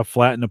point. A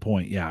flat and a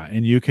point, yeah.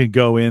 And you can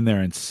go in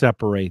there and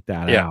separate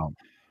that out,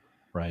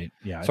 right?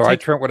 Yeah. So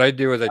what I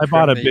do is I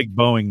bought a big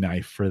Boeing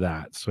knife for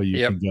that, so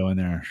you can go in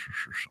there and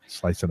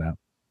slice it out.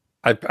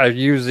 I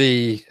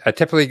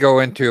typically go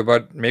into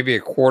about maybe a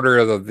quarter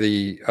of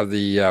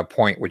the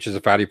point, which is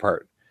the fatty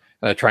part,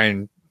 and I try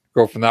and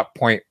go from that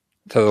point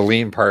to the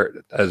lean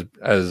part as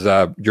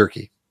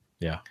jerky.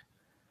 Yeah.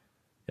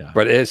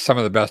 But it is some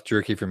of the best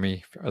jerky for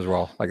me as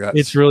well. Like that,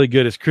 it's really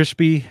good. It's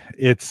crispy.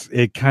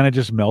 It kind of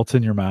just melts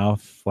in your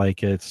mouth.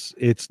 Like it's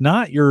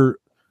not your.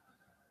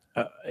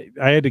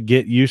 I had to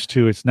get used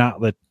to. It's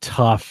not the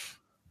tough,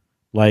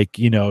 like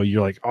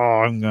you're like, oh,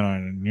 I'm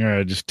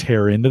gonna just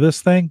tear into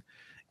this thing.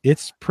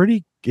 It's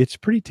pretty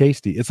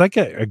tasty. It's like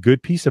a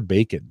good piece of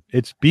bacon.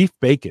 It's beef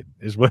bacon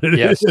is what it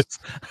is.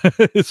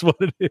 It's what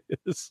it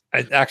is.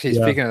 Actually,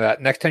 speaking of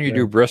that, next time you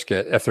do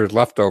brisket, if there's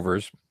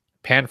leftovers,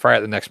 pan fry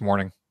it the next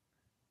morning.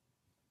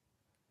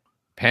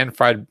 Pan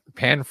fried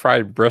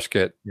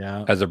brisket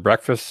as a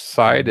breakfast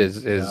side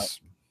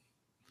is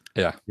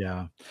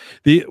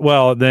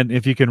well, then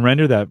if you can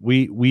render that,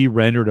 we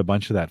rendered a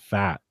bunch of that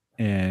fat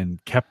and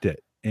kept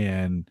it,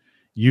 and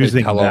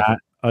using that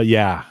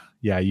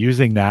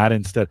using that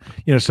instead.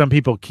 Some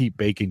people keep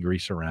bacon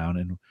grease around,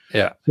 and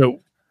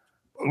so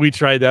we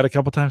tried that a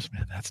couple times.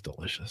 Man, that's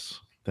delicious.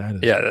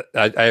 That is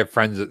I have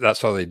friends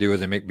that's all they do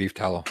is they make beef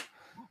tallow.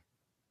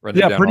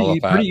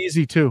 Pretty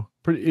easy too.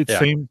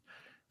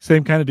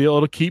 Same kind of deal.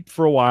 It'll keep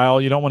for a while.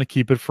 You don't want to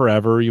keep it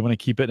forever. You want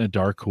to keep it in a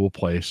dark, cool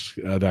place.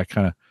 That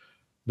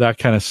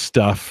kind of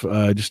stuff,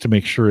 just to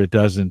make sure it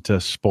doesn't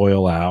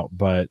spoil out.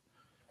 But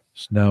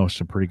no,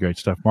 some pretty great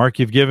stuff. Mark,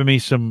 you've given me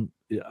some.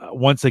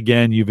 Once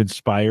again, you've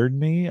inspired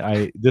me.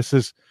 This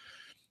is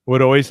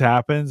what always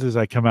happens: is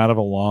I come out of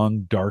a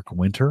long, dark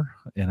winter,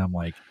 and I'm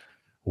like,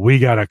 we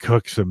got to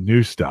cook some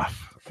new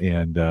stuff,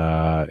 and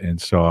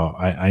so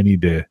I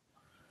need to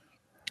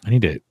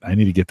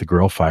get the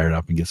grill fired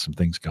up and get some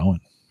things going.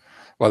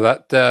 Well,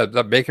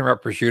 that bacon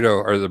wrap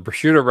prosciutto, or the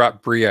prosciutto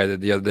wrap brie I did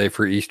the other day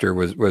for Easter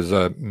was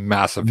a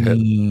massive hit.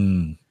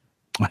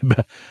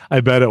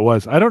 I bet it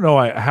was. I don't know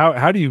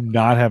how do you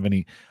not have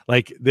any,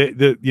 like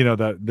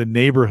the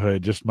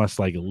neighborhood just must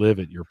like live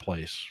at your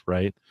place,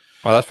 right?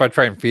 Well, that's why I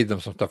try and feed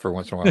them some stuff every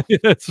once in a while.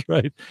 That's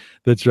right.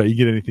 You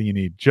get anything you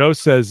need. Joe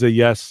says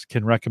yes,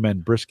 can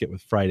recommend brisket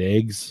with fried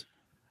eggs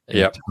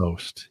and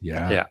toast.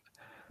 Yeah.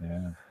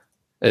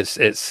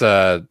 It's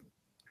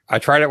I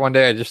tried it one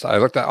day. I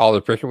looked at all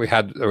the chicken we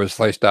had that was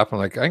sliced up. I'm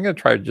like, I'm gonna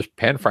try just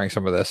pan frying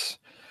some of this.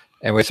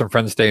 And we had some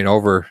friends staying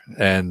over,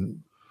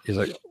 and he's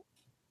like,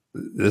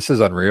 "This is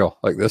unreal.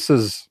 Like this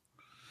is."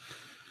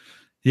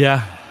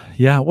 Yeah.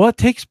 Yeah. Well, it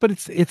takes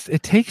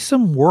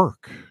some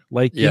work.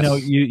 Like,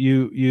 Yes.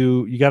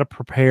 you got to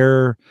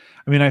prepare.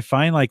 I mean, I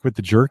find like with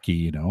the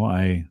jerky,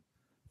 I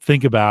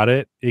think about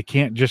it. You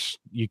can't just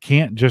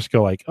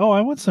go like, oh,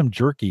 I want some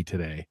jerky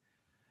today.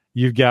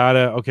 You've got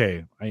to,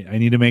 okay, I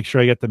need to make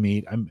sure I get the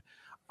meat.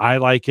 I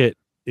like it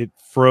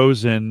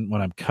frozen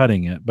when I'm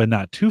cutting it, but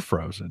not too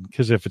frozen.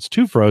 Cause if it's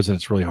too frozen,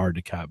 it's really hard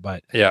to cut,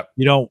 but Yeah.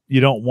 you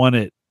don't want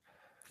it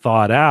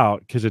thawed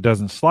out because it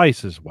doesn't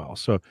slice as well.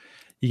 So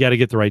you got to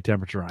get the right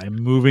temperature. I'm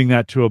moving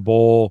that to a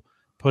bowl,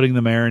 putting the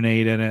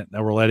marinade in it,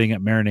 that we're letting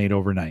it marinate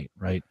overnight,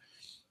 right?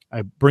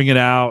 I bring it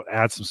out,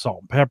 add some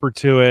salt and pepper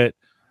to it,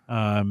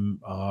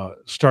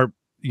 start,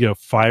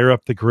 fire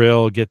up the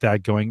grill, get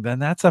that going. Then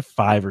that's a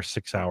 5 or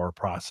 6 hour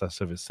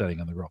process of it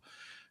setting on the grill.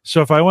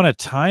 So if I want to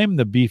time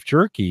the beef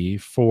jerky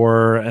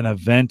for an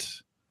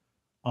event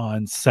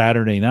on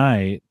Saturday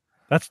night,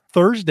 that's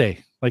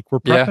Thursday. Like we're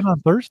prepping on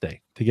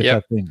Thursday to get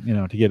that thing,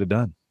 to get it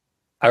done.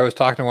 I was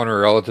talking to one of her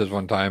relatives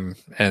one time,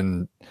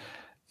 and we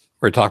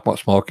were talking about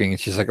smoking, and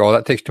she's like, "Oh,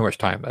 that takes too much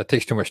time. That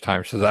takes too much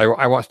time." She says,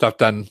 "I want stuff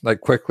done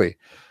like quickly."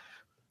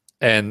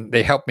 And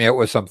they helped me out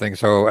with something.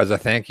 So as a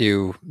thank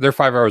you, they're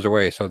 5 hours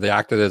away, so they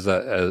acted as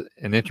an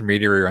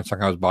intermediary on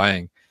something I was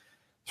buying.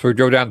 So we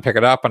drove down to pick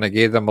it up, and I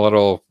gave them a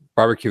little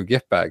barbecue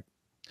gift bag,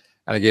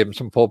 and I gave them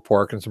some pulled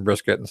pork and some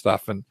brisket and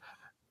stuff. And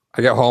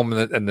I get home,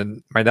 and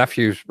then my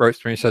nephew writes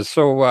to me and says,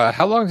 "So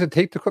how long does it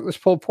take to cook this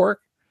pulled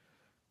pork?"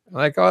 I'm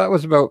like, "Oh, that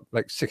was about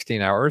like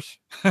 16 hours."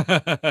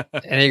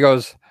 And he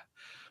goes,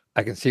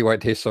 "I can see why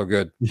it tastes so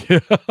good." Yeah.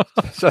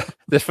 So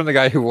this from the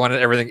guy who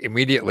wanted everything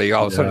immediately.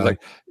 All of a sudden, he's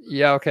like,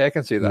 "Yeah, okay, I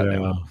can see that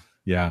now."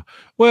 Yeah.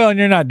 Well, and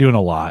you're not doing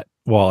a lot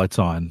while it's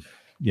on.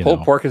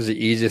 Pulled pork is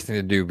the easiest thing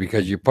to do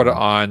because you put it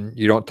on,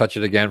 you don't touch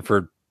it again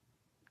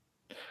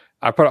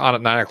I put it on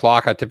at 9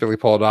 o'clock. I typically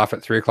pull it off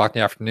at 3 o'clock in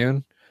the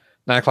afternoon,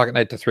 9 o'clock at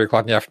night to 3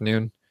 o'clock in the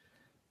afternoon.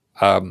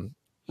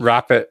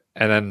 Wrap it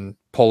and then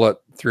pull it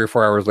 3 or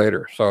 4 hours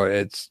later. So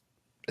it's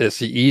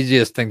the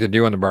easiest thing to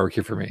do on the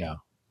barbecue for me. Yeah.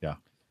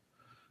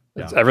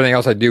 Everything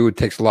else I do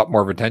takes a lot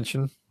more of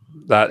attention.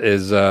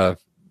 That's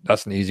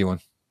an easy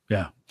one.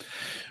 Yeah.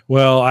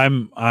 Well, I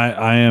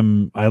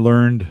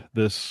learned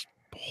this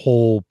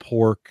whole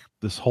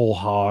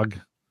hog.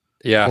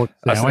 Yeah,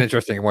 that's an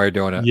interesting way of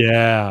doing it.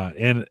 Yeah,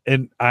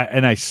 and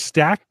I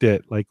stacked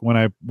it like when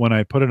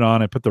I put it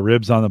on, I put the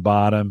ribs on the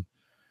bottom,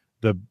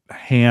 the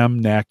ham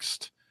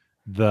next,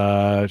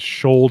 the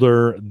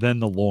shoulder, then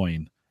the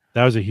loin.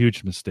 That was a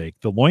huge mistake.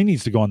 The loin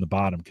needs to go on the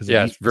bottom because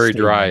it's very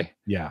dry.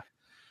 Yeah.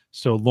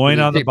 So loin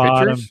on the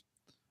bottom.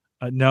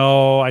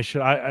 No,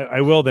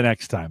 I will the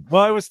next time.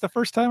 Well, it was the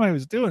first time I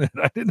was doing it.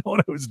 I didn't know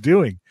what I was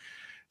doing.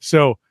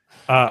 So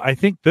I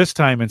think this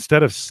time,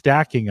 instead of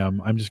stacking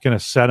them, I'm just going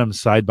to set them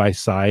side by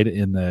side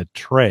in the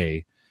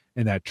tray,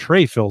 and that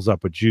tray fills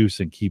up with juice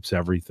and keeps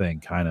everything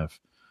kind of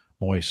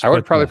moist. I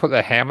would probably put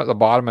the ham at the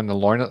bottom and the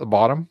loin at the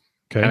bottom.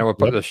 Okay. And I would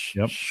put the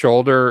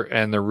shoulder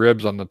and the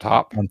ribs on the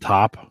top. On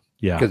top.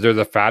 Yeah. Because they're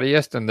the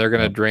fattiest and they're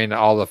going to drain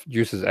all the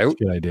juices out.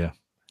 Good idea.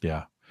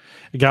 Yeah.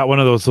 I got one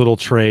of those little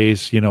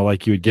trays,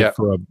 like you would get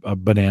for a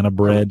banana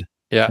bread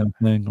kind of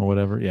thing or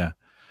whatever. Yeah.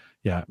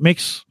 Yeah. It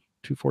makes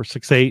 2, 4,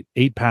 6,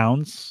 8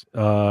 pounds.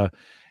 And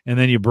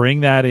then you bring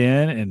that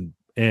in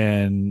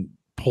and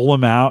pull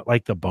them out,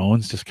 like the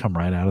bones just come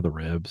right out of the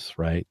ribs,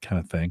 right? Kind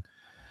of thing.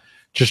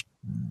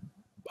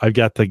 I've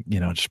got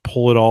just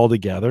pull it all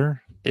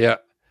together. Yeah.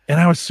 And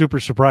I was super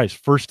surprised.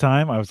 First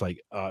time I was like,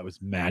 it was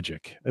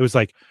magic. It was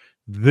like,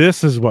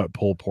 this is what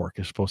pulled pork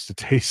is supposed to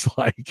taste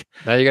like.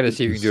 Now you got to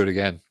see if you can do it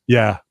again.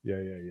 Yeah.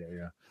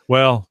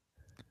 Well,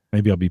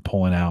 maybe I'll be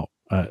pulling out,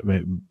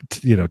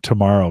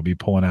 tomorrow I'll be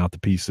pulling out the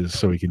pieces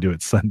so we can do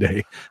it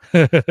Sunday.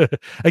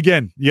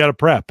 Again, you got to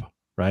prep,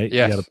 right?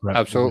 Yes, you gotta prep.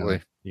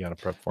 absolutely. You got to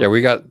prep for it.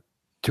 We got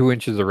 2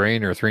 inches of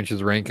rain or 3 inches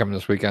of rain coming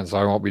this weekend, so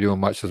I won't be doing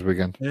much this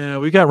weekend. Yeah,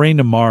 we got rain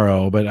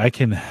tomorrow, but I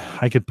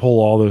could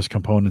pull all those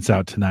components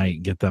out tonight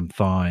and get them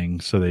thawing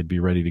so they'd be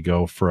ready to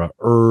go for an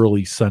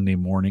early Sunday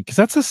morning. Because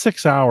that's a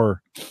 6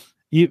 hour,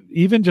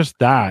 even just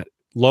that,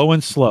 low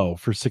and slow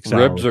for 6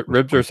 hours.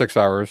 Ribs are 6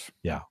 hours.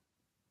 Yeah.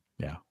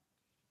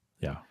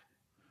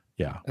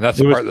 And that's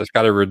the part that's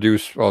got to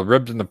reduce. Well,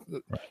 ribs and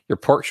your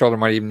pork shoulder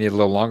might even need a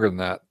little longer than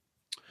that.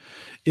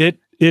 It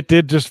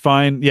did just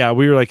fine. Yeah,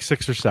 we were like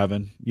 6 or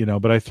 7,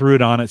 but I threw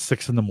it on at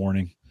 6 in the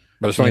morning.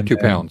 But it's only 2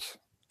 pounds.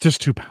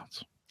 Just 2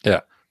 pounds.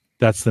 Yeah.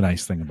 That's the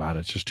nice thing about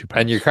it. It's just 2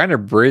 pounds. And you're kind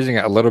of braising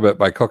it a little bit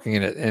by cooking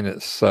it in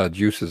its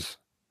juices.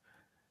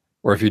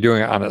 Or if you're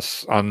doing it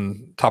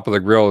on top of the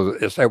grill,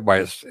 it's out by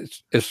its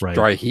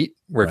dry heat.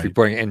 Where if you're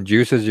putting it in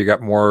juices, you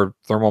got more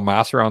thermal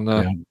mass around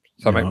the. Yeah.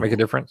 So that might make a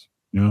difference.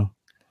 Yeah.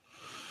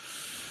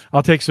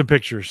 I'll take some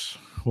pictures.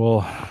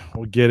 We'll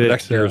get it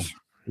next year's.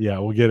 Yeah,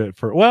 we'll get it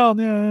for, well,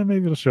 yeah,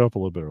 maybe it'll show up a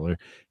little bit earlier.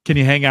 Can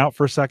you hang out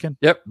for a second?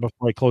 Yep.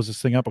 Before I close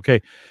this thing up.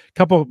 Okay.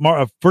 Couple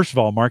more. First of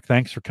all, Mark,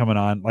 thanks for coming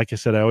on. Like I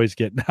said, I always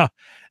get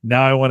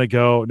now I want to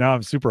go. Now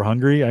I'm super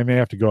hungry. I may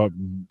have to go out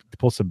and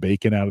pull some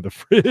bacon out of the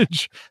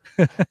fridge.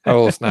 Have a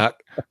little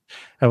snack.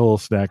 Have a little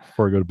snack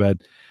before I go to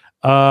bed.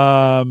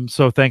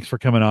 So thanks for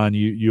coming on.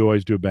 You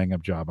always do a bang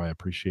up job. I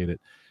appreciate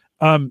it.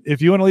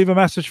 If you want to leave a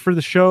message for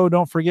the show,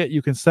 don't forget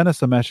you can send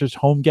us a message,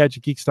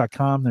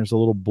 homegadgetgeeks.com. There's a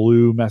little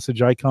blue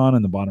message icon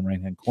in the bottom right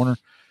hand corner.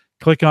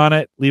 Click on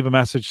it, leave a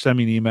message, send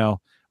me an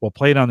email. We'll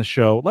play it on the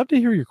show. Love to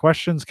hear your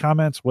questions,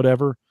 comments,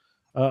 whatever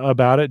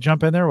about it.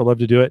 Jump in there. We'll love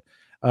to do it.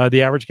 The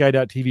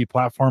AverageGuy.tv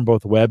platform,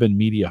 both web and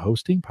media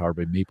hosting, powered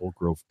by Maple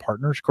Grove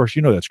Partners. Of course,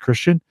 you know that's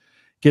Christian.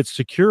 Get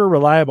secure,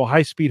 reliable,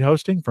 high-speed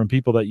hosting from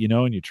people that you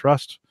know and you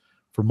trust.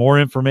 For more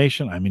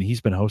information, I mean,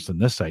 he's been hosting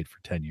this site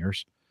for 10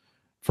 years.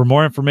 For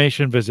more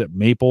information, visit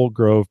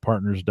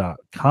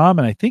maplegrovepartners.com.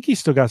 And I think he's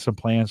still got some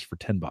plans for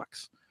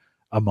 $10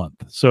 a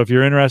month. So if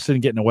you're interested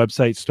in getting a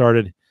website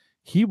started,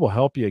 he will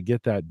help you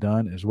get that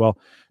done as well.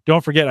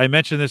 Don't forget, I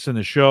mentioned this in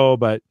the show,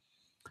 but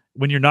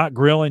when you're not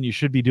grilling, you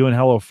should be doing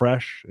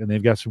HelloFresh, and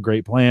they've got some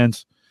great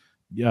plans.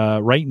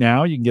 Right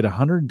now, you can get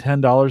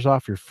 $110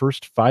 off your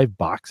first 5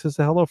 boxes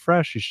of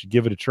HelloFresh. You should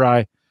give it a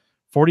try.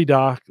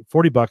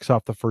 $40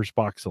 off the first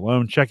box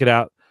alone. Check it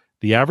out.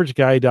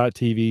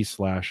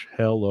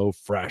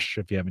 theaverageguy.tv/HelloFresh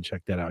if you haven't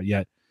checked that out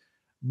yet.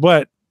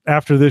 But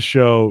after this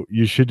show,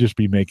 you should just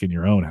be making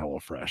your own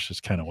HelloFresh. Is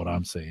kind of what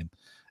I'm saying.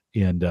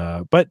 And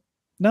but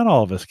not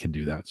all of us can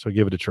do that, so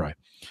give it a try.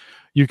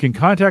 You can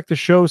contact the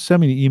show.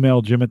 Send me an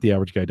email,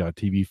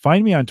 jim@theaverageguy.tv.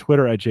 Find me on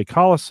Twitter at Jim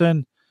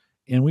Collison.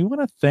 And we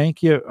want to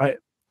thank you.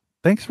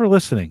 Thanks for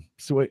listening.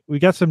 So we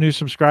got some new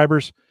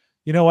subscribers.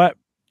 You know what?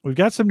 We've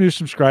got some new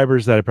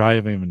subscribers that I probably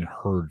haven't even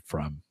heard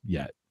from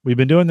yet. We've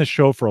been doing this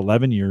show for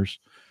 11 years.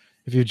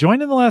 If you've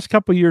joined in the last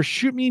couple of years,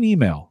 shoot me an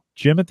email,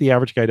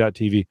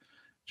 jim@theaverageguy.tv.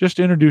 Just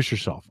introduce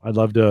yourself. I'd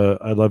love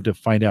to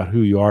find out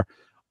who you are.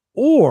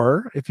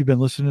 Or if you've been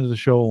listening to the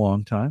show a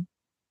long time,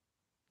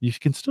 you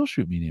can still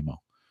shoot me an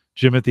email,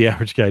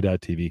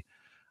 jim@theaverageguy.tv.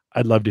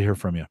 I'd love to hear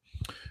from you.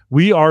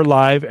 We are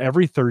live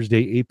every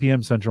Thursday, 8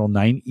 p.m. Central,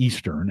 9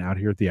 Eastern, out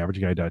here at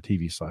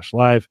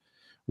theaverageguy.tv/live.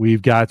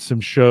 We've got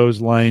some shows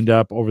lined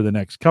up over the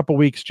next couple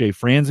weeks. Jay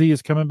Franzi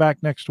is coming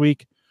back next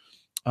week.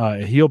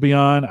 He'll be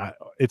on.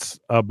 It's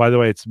by the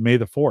way, it's May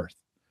the 4th.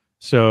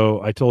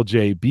 So I told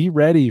Jay, be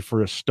ready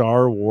for a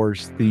Star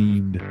Wars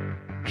themed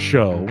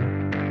show.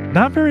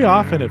 Not very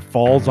often it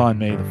falls on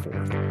May the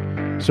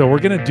 4th. So we're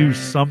going to do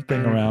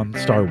something around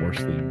Star Wars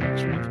theme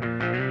next week.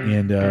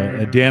 And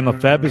Dan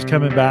Lefebvre is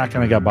coming back,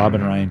 and I got Bob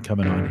and Ryan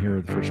coming on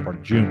here the first part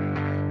of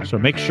June. So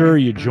make sure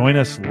you join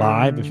us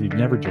live. If you've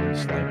never joined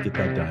us live, get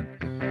that done.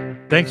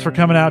 Thanks for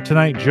coming out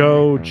tonight,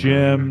 Joe,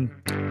 Jim,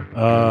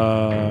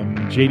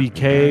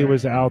 JDK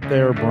was out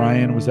there,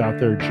 Brian was out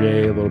there,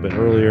 Jay a little bit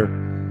earlier.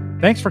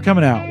 Thanks for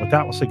coming out. With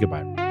that, we'll say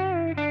goodbye.